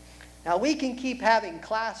 Now, we can keep having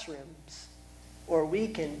classrooms or we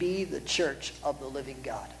can be the church of the living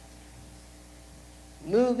God.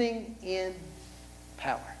 Moving in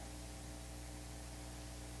power.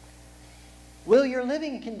 Will your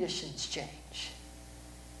living conditions change?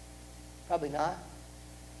 Probably not.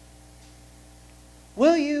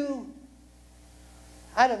 Will you,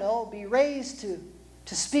 I don't know, be raised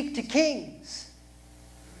to speak to kings?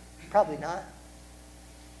 Probably not.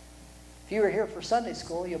 If you were here for Sunday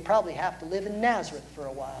school, you'll probably have to live in Nazareth for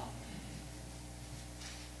a while.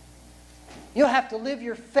 You'll have to live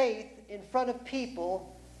your faith in front of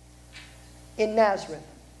people in Nazareth,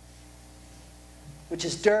 which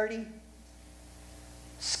is dirty,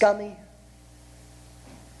 scummy,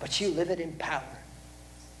 but you live it in power.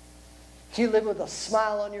 You live with a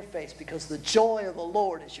smile on your face because the joy of the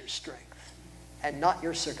Lord is your strength and not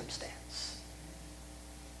your circumstance.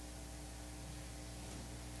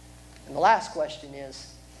 And the last question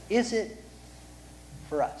is it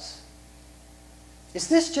for us? Is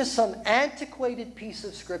this just some antiquated piece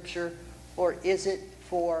of Scripture, or is it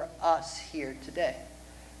for us here today?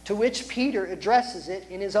 To which Peter addresses it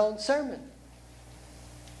in his own sermon.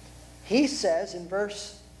 He says in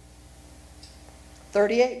verse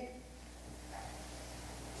 38,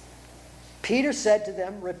 Peter said to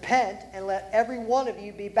them, "Repent and let every one of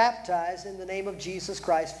you be baptized in the name of Jesus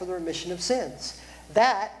Christ for the remission of sins."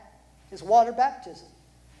 That is water baptism.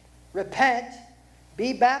 Repent,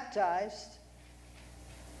 be baptized,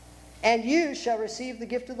 and you shall receive the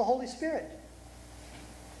gift of the Holy Spirit.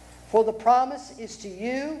 For the promise is to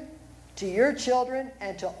you, to your children,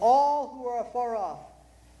 and to all who are afar off,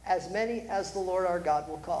 as many as the Lord our God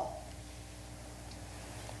will call.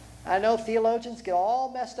 I know theologians get all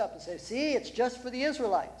messed up and say, see, it's just for the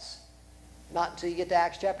Israelites. Not until you get to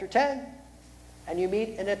Acts chapter 10 and you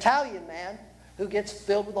meet an Italian man who gets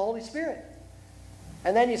filled with the Holy Spirit.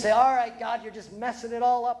 And then you say, all right, God, you're just messing it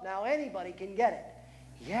all up now. Anybody can get it.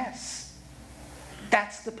 Yes,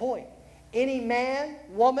 that's the point. Any man,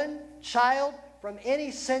 woman, child from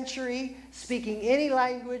any century speaking any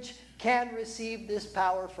language can receive this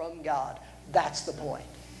power from God. That's the point.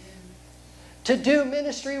 To do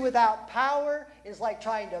ministry without power is like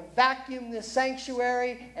trying to vacuum this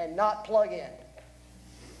sanctuary and not plug in.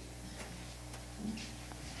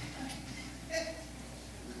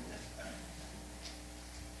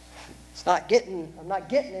 I'm not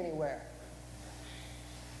getting anywhere.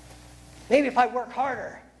 Maybe if I work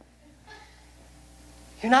harder.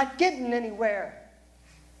 You're not getting anywhere.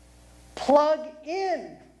 Plug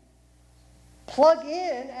in. Plug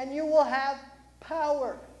in and you will have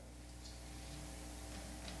power.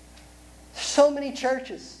 So many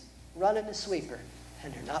churches running the sweeper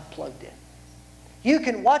and they're not plugged in. You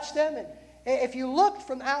can watch them, and if you looked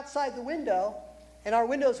from outside the window and our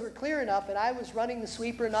windows were clear enough and I was running the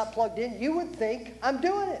sweeper and not plugged in, you would think I'm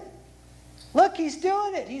doing it. Look, he's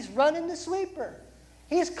doing it. He's running the sweeper.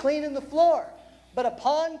 He's cleaning the floor. But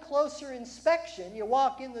upon closer inspection, you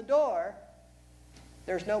walk in the door,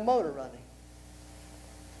 there's no motor running.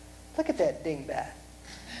 Look at that dingbat.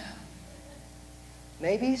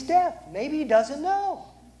 Maybe he's deaf. Maybe he doesn't know.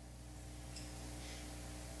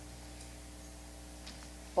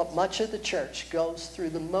 But much of the church goes through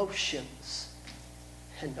the motions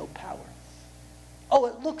and no power. Oh,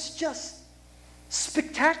 it looks just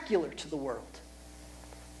spectacular to the world.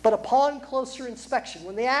 But upon closer inspection,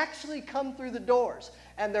 when they actually come through the doors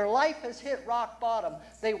and their life has hit rock bottom,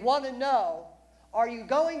 they want to know, are you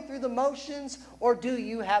going through the motions or do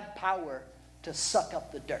you have power to suck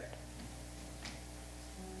up the dirt?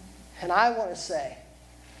 And I want to say,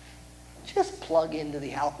 just plug into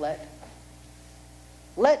the outlet.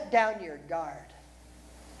 Let down your guard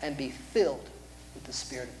and be filled with the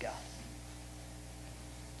Spirit of God.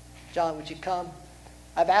 John, would you come?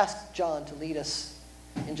 I've asked John to lead us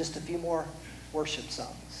in just a few more worship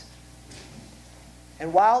songs.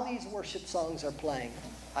 And while these worship songs are playing,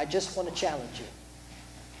 I just want to challenge you.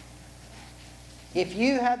 If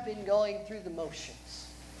you have been going through the motions,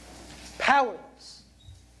 powerless,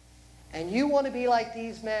 and you want to be like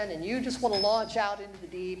these men, and you just want to launch out into the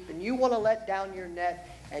deep, and you want to let down your net,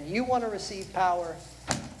 and you want to receive power,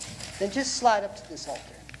 then just slide up to this altar.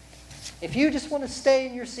 If you just want to stay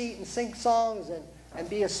in your seat and sing songs and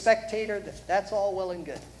be a spectator, that's all well and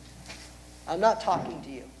good. I'm not talking to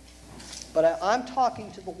you. But I'm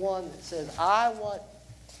talking to the one that says, I want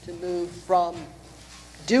to move from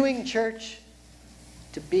doing church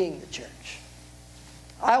to being the church.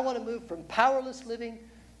 I want to move from powerless living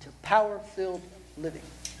to power-filled living.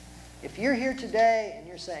 If you're here today and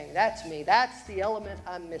you're saying, that's me, that's the element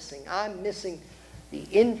I'm missing the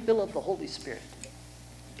infill of the Holy Spirit,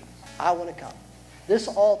 I want to come. This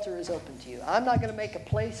altar is open to you. I'm not going to make a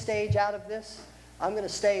play stage out of this. I'm going to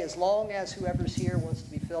stay as long as whoever's here wants to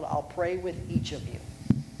be filled. I'll pray with each of you.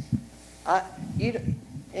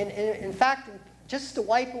 In fact, just to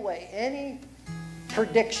wipe away any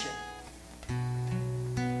prediction,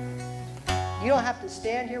 you don't have to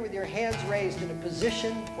stand here with your hands raised in a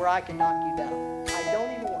position where I can knock you down.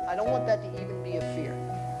 I don't want that to even be a fear.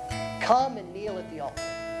 Come and kneel at the altar.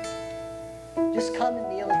 Just come and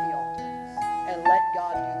kneel at the altar and let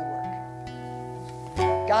God do the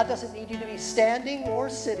work. God doesn't need you to be standing or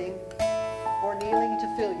sitting or kneeling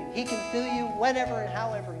to fill you. He can fill you whenever and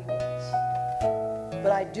however He wants.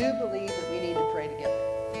 But I do believe that we need to pray together.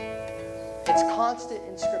 It's constant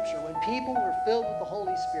in Scripture. When people were filled with the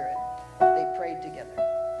Holy Spirit, they prayed together.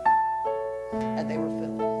 And they were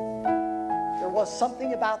filled. There was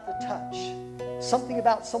something about the touch. Something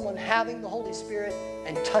about someone having the Holy Spirit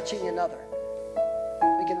and touching another.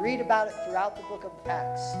 We can read about it throughout the book of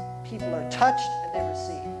Acts. People are touched and they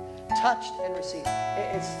receive. Touched and received.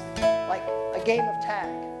 It's like a game of tag.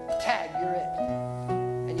 Tag, you're it.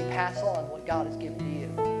 And you pass on what God has given to you.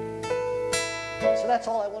 So that's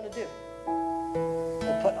all I want to do.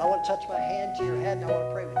 I want to touch my hand to your head and I want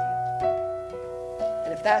to pray with you.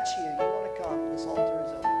 And if that's you want to come, this altar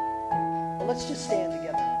is open. Well, let's just stand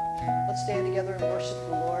together. Let's stand together and worship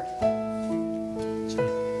the Lord.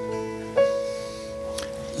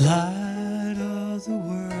 Light of the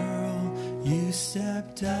world, you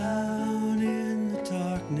step down in the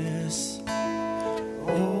darkness.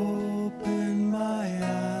 Open my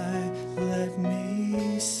eye, let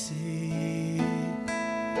me see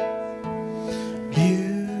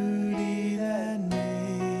beauty that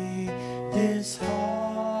made this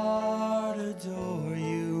heart adore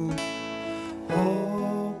you.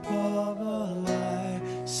 Hope of a life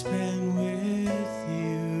spent with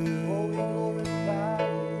you.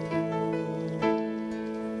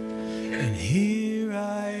 And here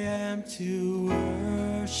I am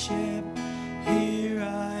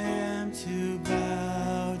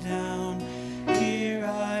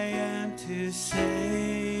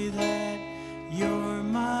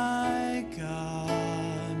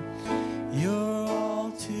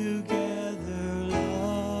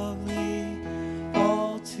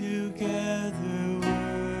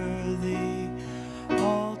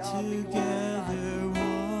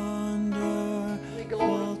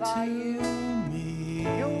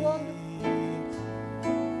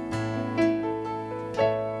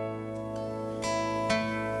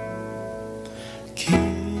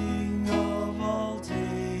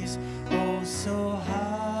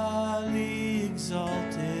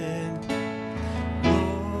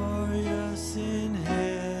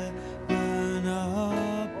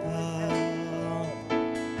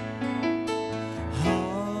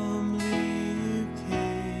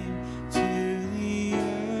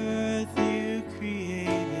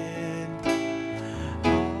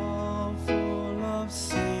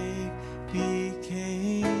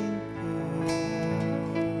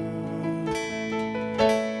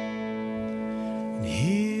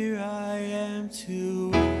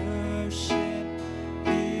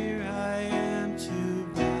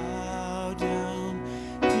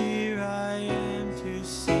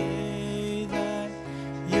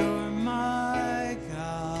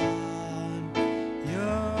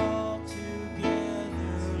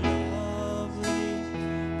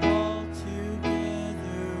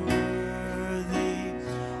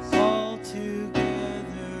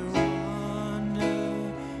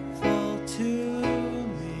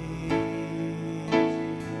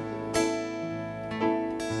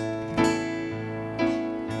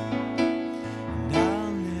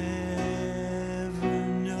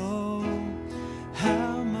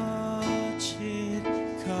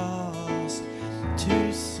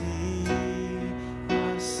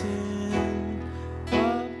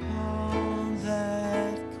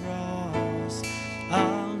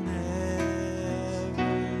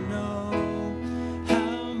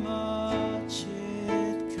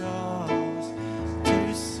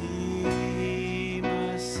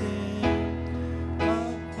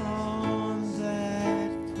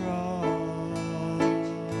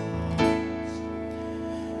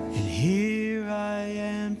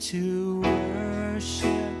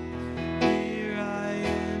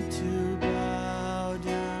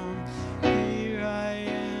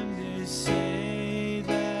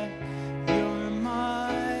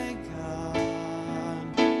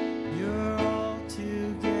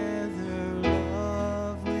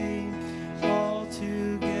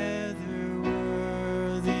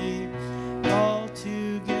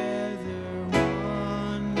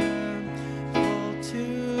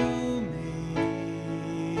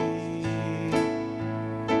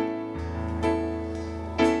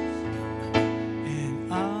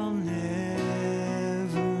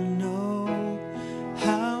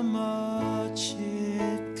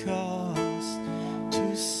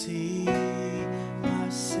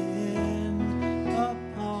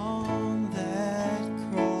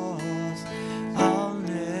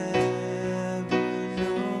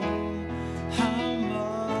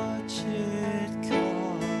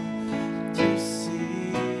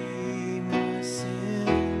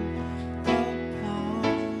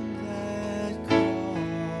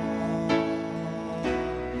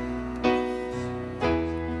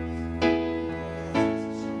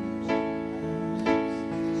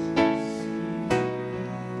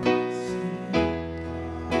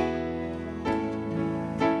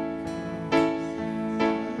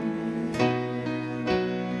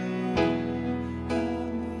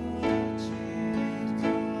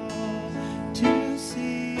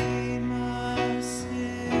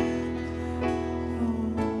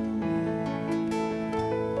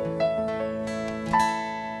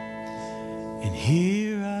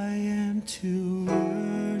Here I am to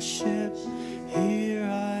worship, here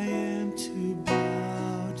I am to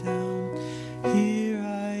bow down, here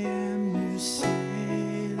I am to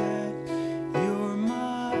say that you're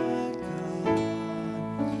my God.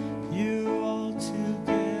 You're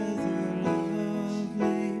altogether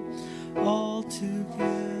lovely,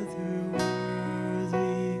 altogether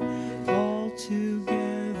worthy,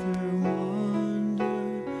 altogether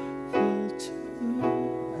wonderful to me.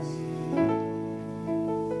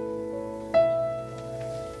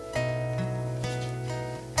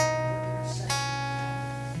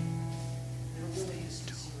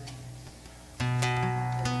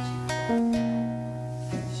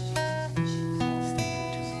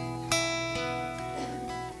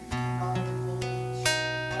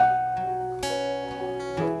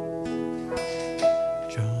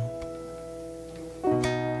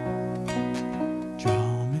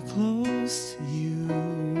 Draw me close to you.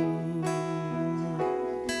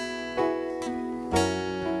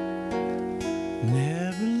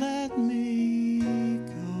 Never let me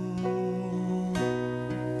go.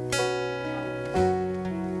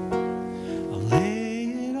 I'll lay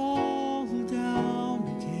it all down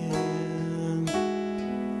again.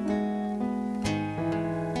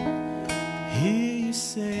 Hear you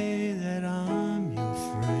say that I'm your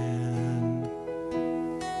friend.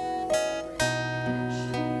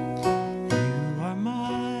 You are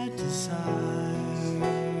my desire.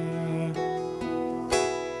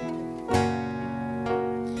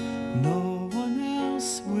 No one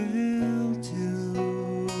else will do.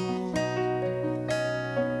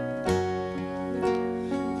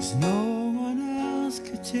 'Cause no one else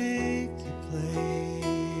could take your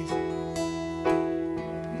place.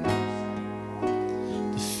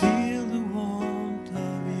 To feel the warmth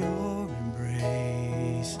of your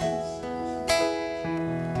embrace.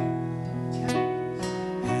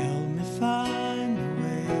 Help me find a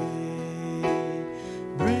way,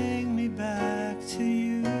 bring me back to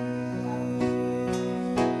you.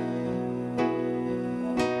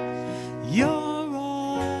 You're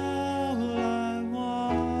all I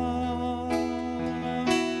want.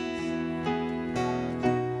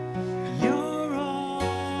 You're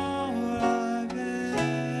all I've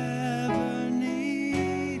ever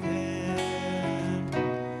needed.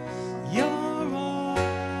 You're all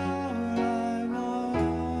I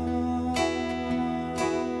want.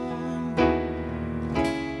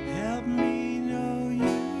 Help me know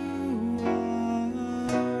you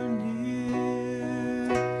are near.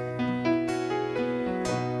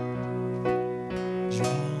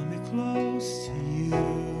 Draw me close to you.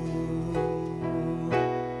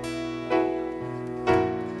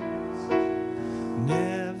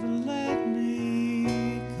 Never let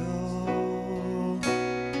me go.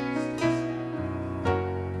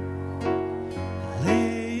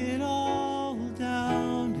 Lay it all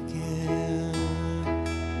down again.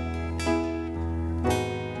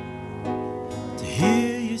 To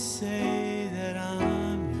hear you say that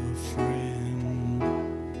I'm your friend.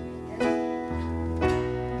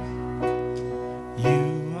 You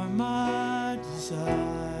are my desire.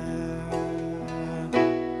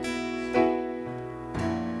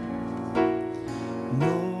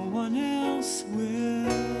 No one else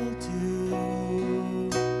will do.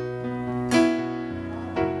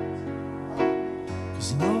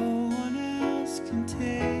 'Cause no one else can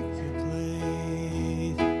take your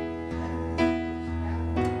place.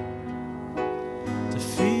 To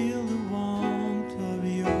feel the warmth of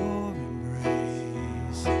your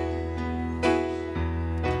embrace.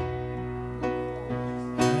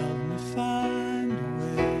 Help me find a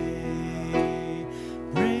way,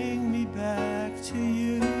 bring me back to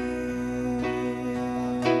you.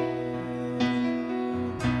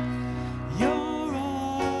 You're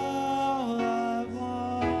all I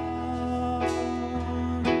want.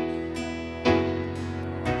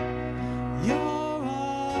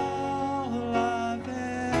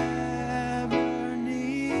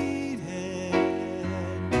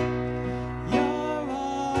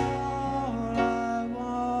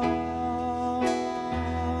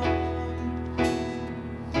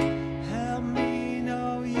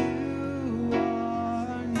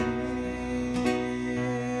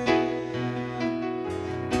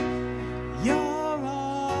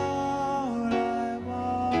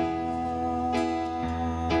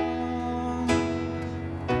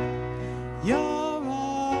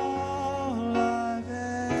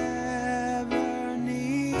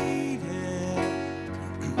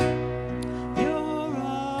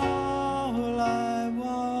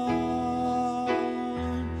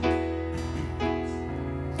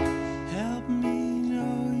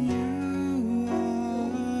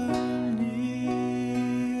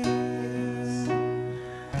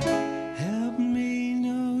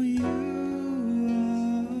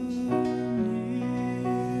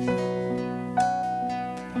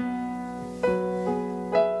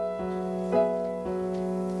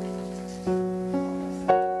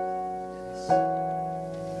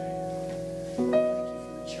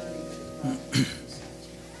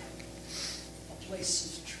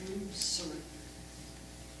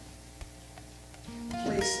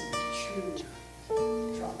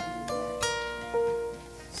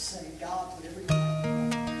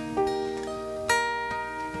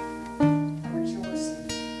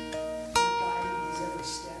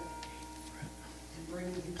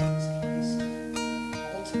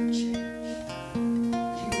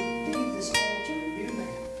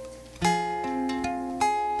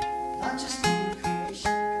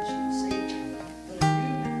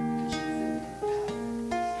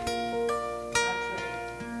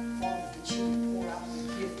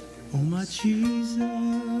 my Jesus,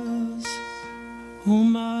 oh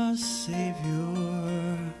my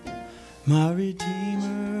Savior, my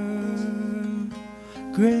Redeemer,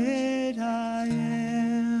 great I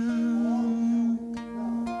am.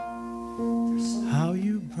 How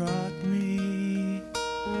you brought me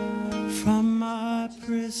from my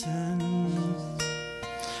prison,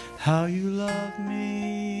 how you love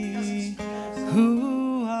me,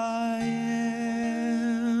 who I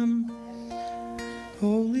am.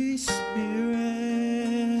 Holy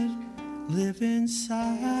Spirit, live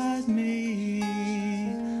inside me.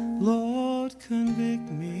 Lord, convict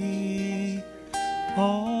me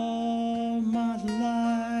all my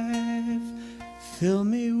life. Fill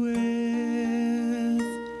me with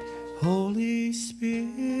Holy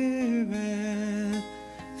Spirit.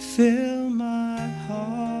 Fill my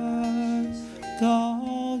heart with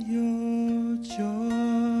all your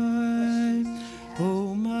joy.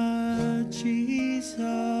 Oh my Jesus,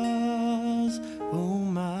 oh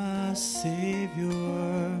my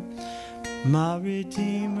Savior, my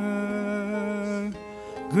Redeemer,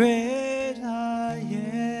 great I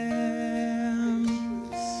am.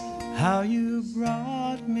 How you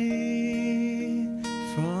brought me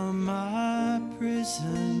from my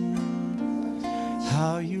prison,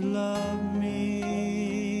 how you love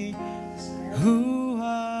me, who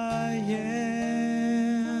I am.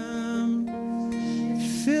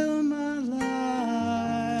 Fill my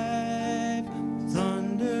life with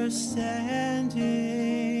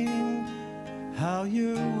understanding, how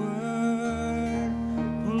your word,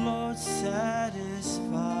 Lord,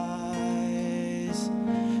 satisfies.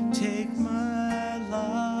 Take my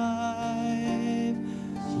life,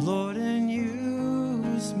 Lord, and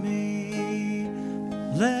use me.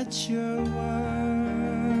 Let your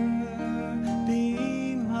word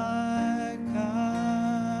be my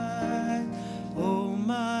guide. Oh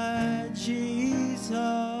my Jesus,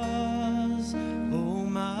 oh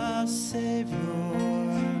my Savior,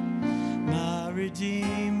 my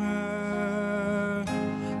Redeemer,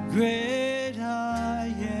 great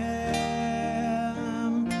I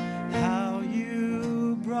am. How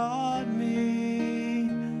you brought me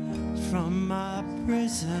from my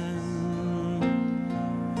prison,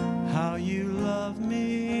 how you love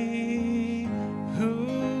me,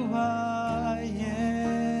 who I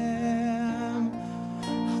am.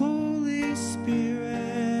 Holy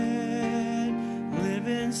Spirit, live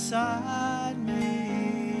inside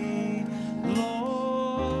me.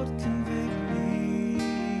 Lord, convict me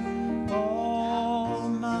all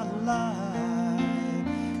my life.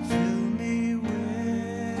 Fill me with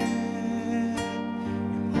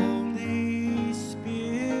Holy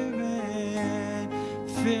Spirit.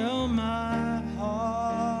 Fill my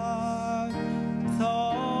heart with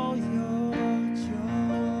all your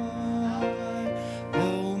joy.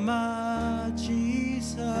 Oh my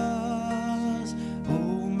Jesus,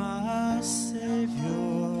 oh my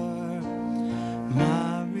Savior,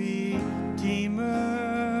 my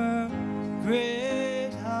Redeemer,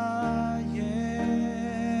 great I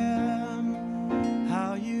am.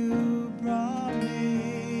 How you brought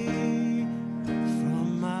me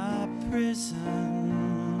from my prison,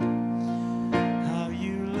 how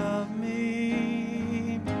you love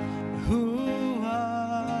me, who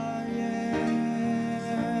I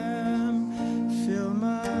am. Fill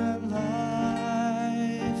my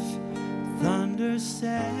life with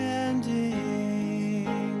understanding,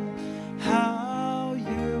 how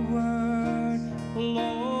your word,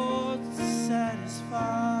 Lord, satisfies.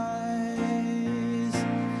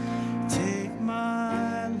 Take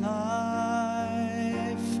my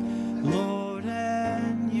life, Lord,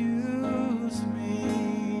 and use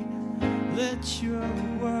me. Let your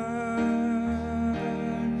word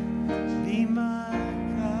be my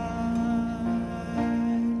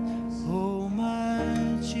guide. Oh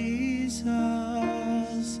my Jesus,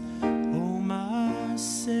 oh my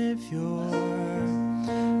Savior,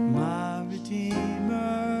 my Redeemer,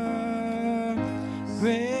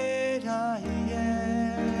 great I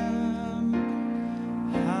am.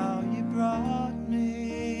 How you brought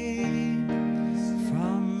me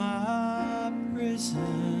from my prison,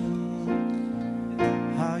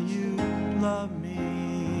 how you love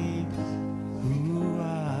me, who I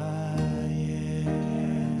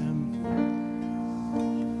am.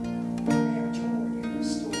 Marriage, Lord, you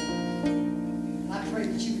restore. I pray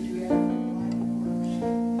that you would do everything right and works.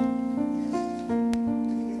 Yes. To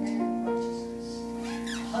be a man of righteousness,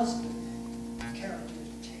 a husband of character and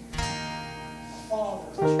integrity, a father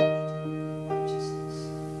of children of righteousness.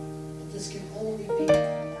 But this can only be by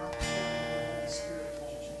the outpouring of the Holy Spirit,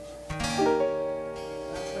 Lord. I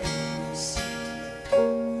pray that you receive today a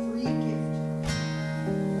free gift,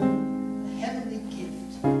 a heavenly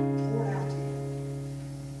gift poured out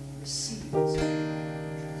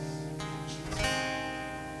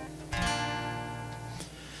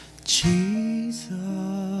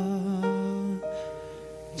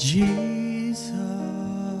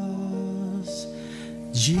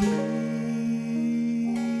Jesus,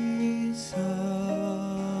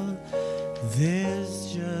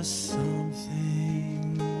 there's just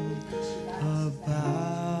something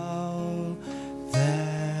about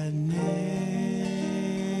that name.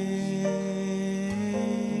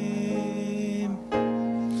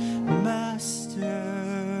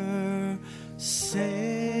 Master,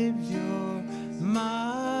 Savior,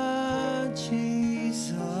 my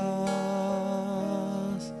Jesus,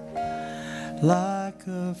 like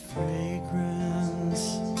a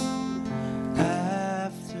fragrance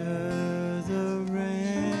after the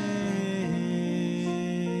rain.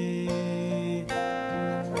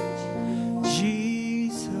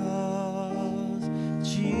 Jesus,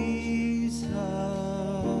 Jesus,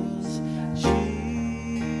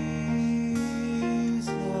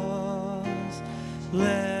 Jesus,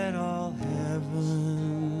 let all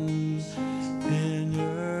heaven and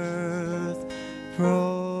earth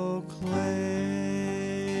proclaim.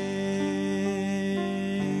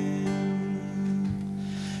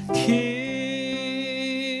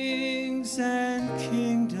 Kings and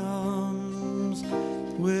kingdoms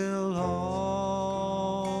will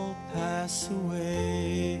all pass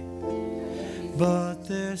away, but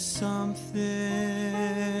there's something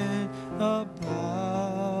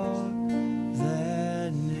about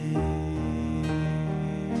that name.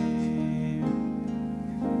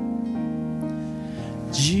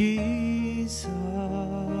 Jesus,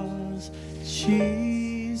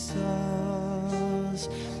 Jesus,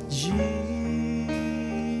 Jesus,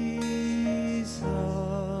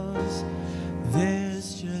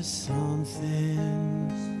 there's just something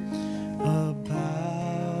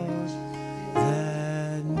about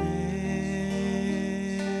that name.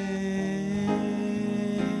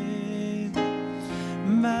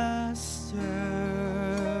 Master,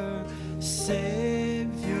 Savior,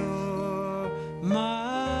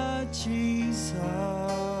 my Jesus,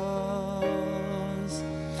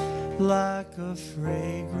 like a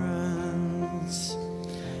fragrance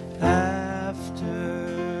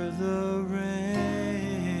after the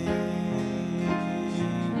rain.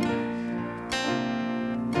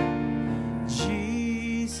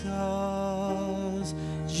 Jesus,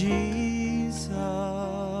 Jesus,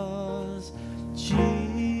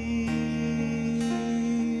 Jesus,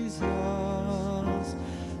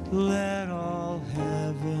 let all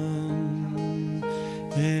heaven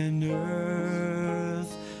and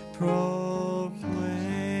earth proclaim.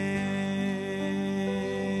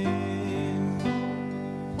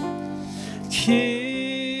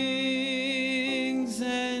 Kings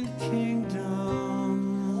and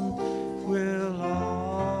kingdoms will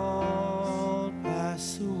all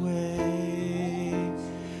pass away,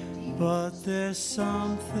 but there's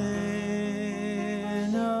something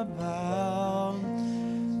about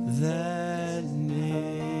that name.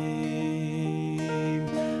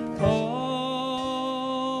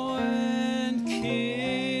 Oh, and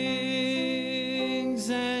kings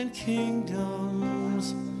and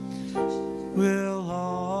kingdoms will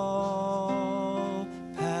all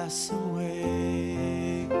pass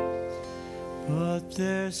away, but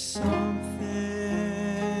there's something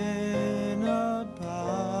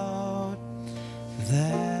about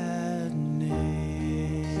that name.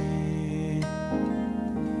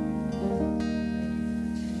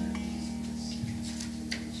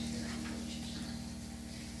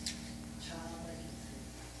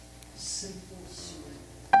 Simple, sweet.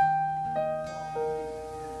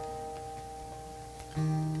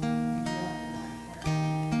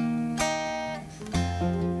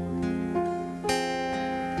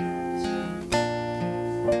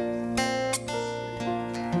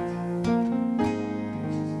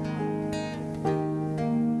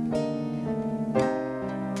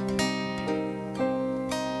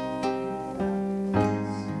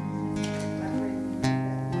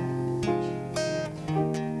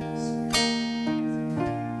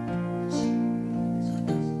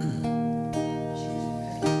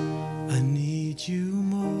 I need you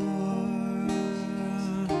more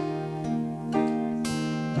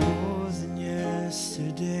than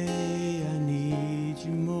yesterday. I need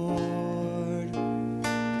you more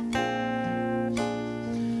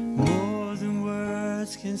than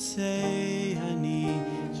words can say. I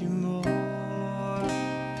need you more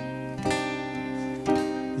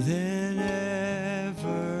than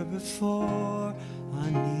ever before. I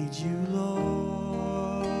need you,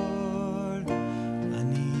 Lord. I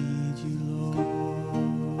need you,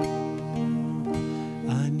 Lord.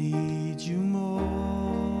 I need you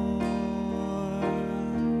more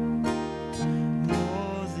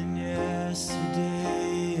than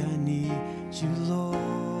yesterday. I need you,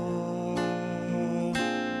 Lord.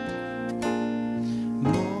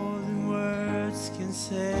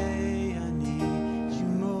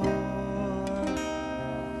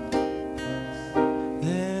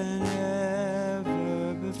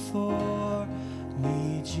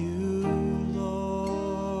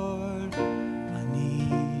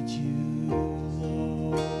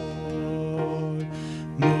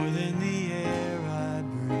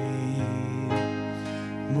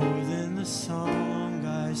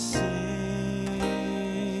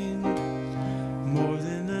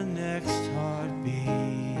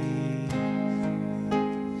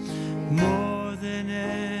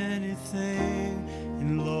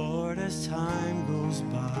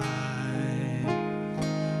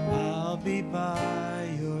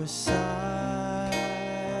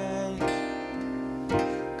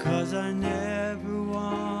 'cause I never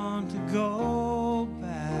want to go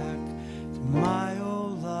back to my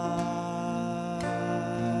old life.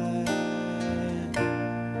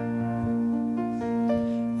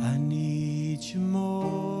 I need you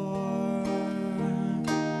more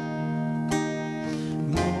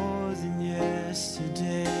than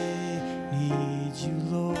yesterday. Need you,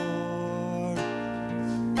 Lord,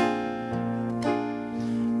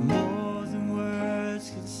 more than words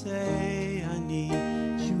could say. I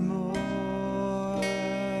need you more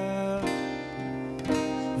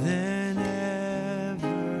than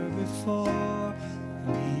ever before. I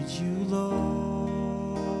need you,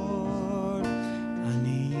 Lord. I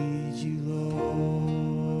need you,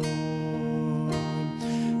 Lord,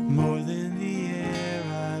 more than the air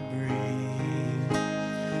I breathe,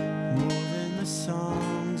 more than the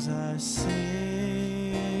songs I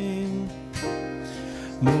sing,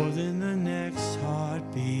 more than the next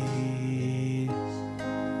heartbeat,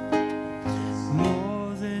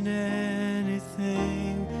 more than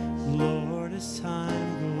anything, Lord, as time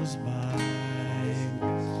goes by,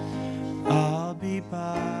 I'll be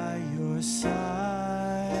by your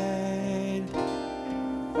side,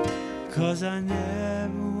 'cause I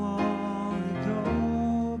never want to go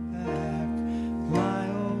back my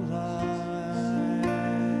old life.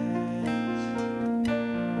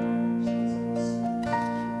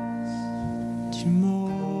 You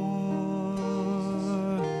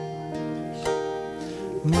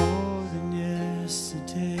more than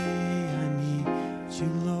yesterday. I need you,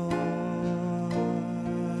 Lord,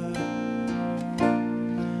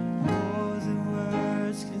 more than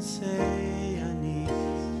words can say. I need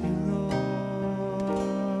you,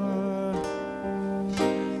 Lord,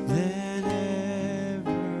 than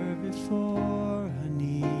ever before. I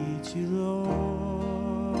need you,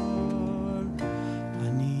 Lord. I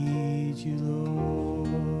need you, Lord,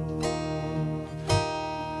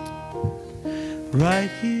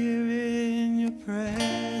 right here in your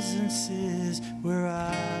presence is where I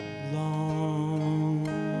belong.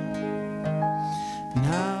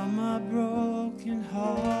 Now my broken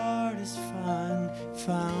heart has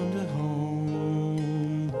found a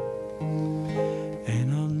home, and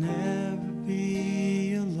I'll never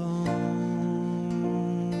be alone.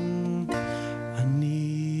 I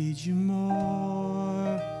need you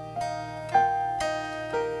more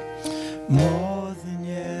than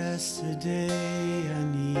yesterday. I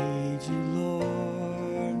need you,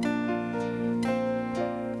 Lord,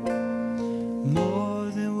 more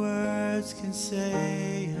than words can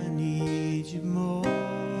say. I need you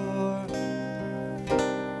more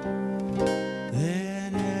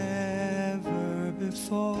than ever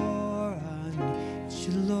before. I need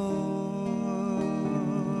you,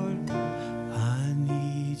 Lord. I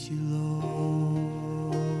need you, Lord.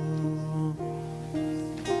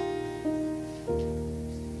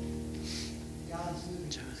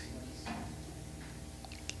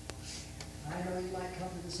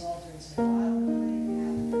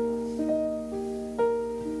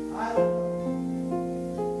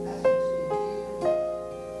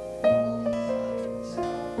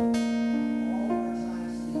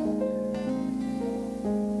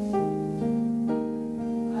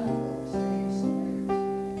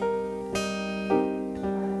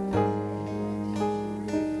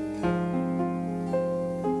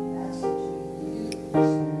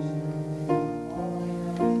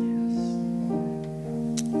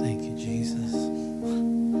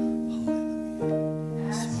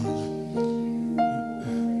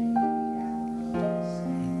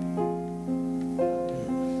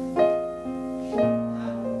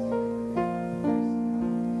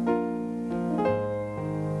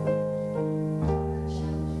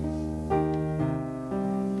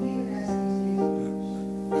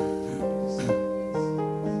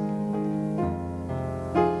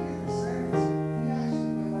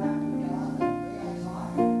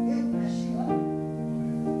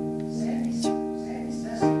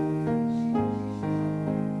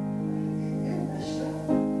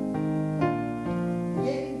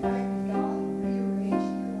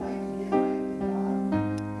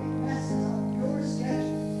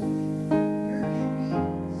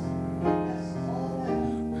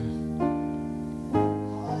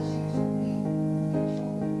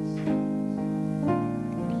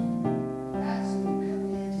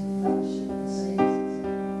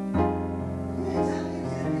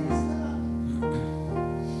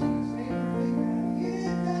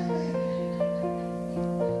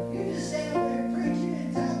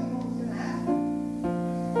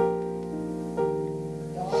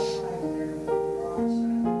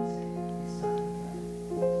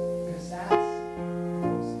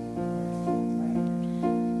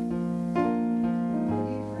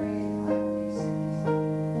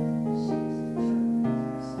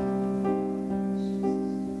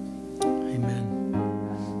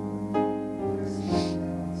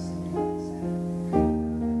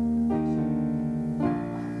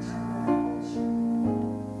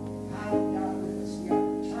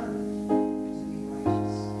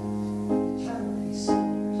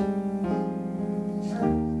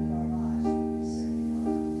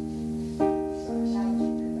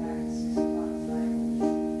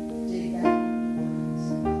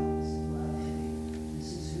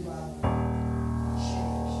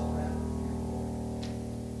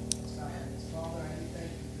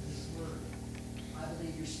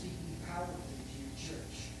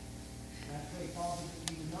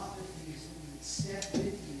 not with you, so we would step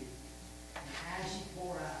with you. And as you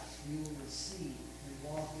pour out, we will receive and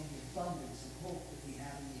walk in the abundance of hope that we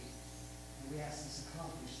have in you. And we ask this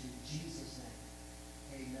accomplished in Jesus' name.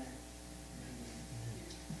 Amen.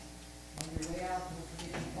 On your way out, don't forget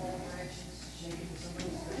your palm branches, shaking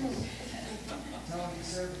somebody's face. Tell them you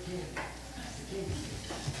serve the King. The King.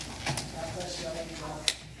 God bless you. I love you, God.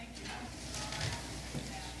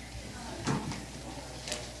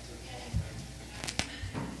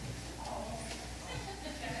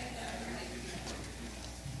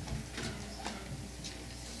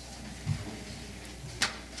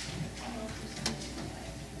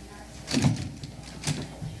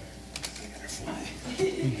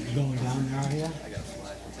 You going down there, are you?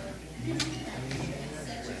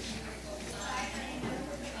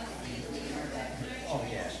 Oh,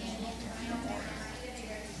 yeah.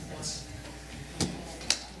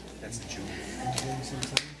 That's the jewel.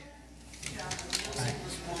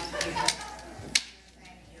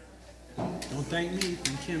 Don't thank me,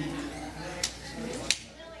 thank him.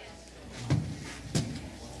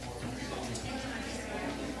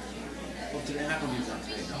 Well, today, how come he's on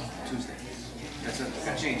today? No, Tuesday.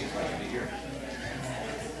 That changes like every year.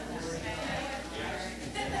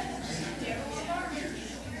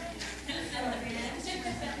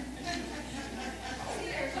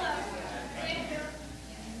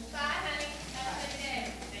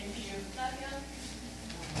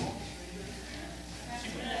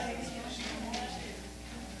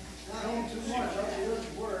 Not home too much.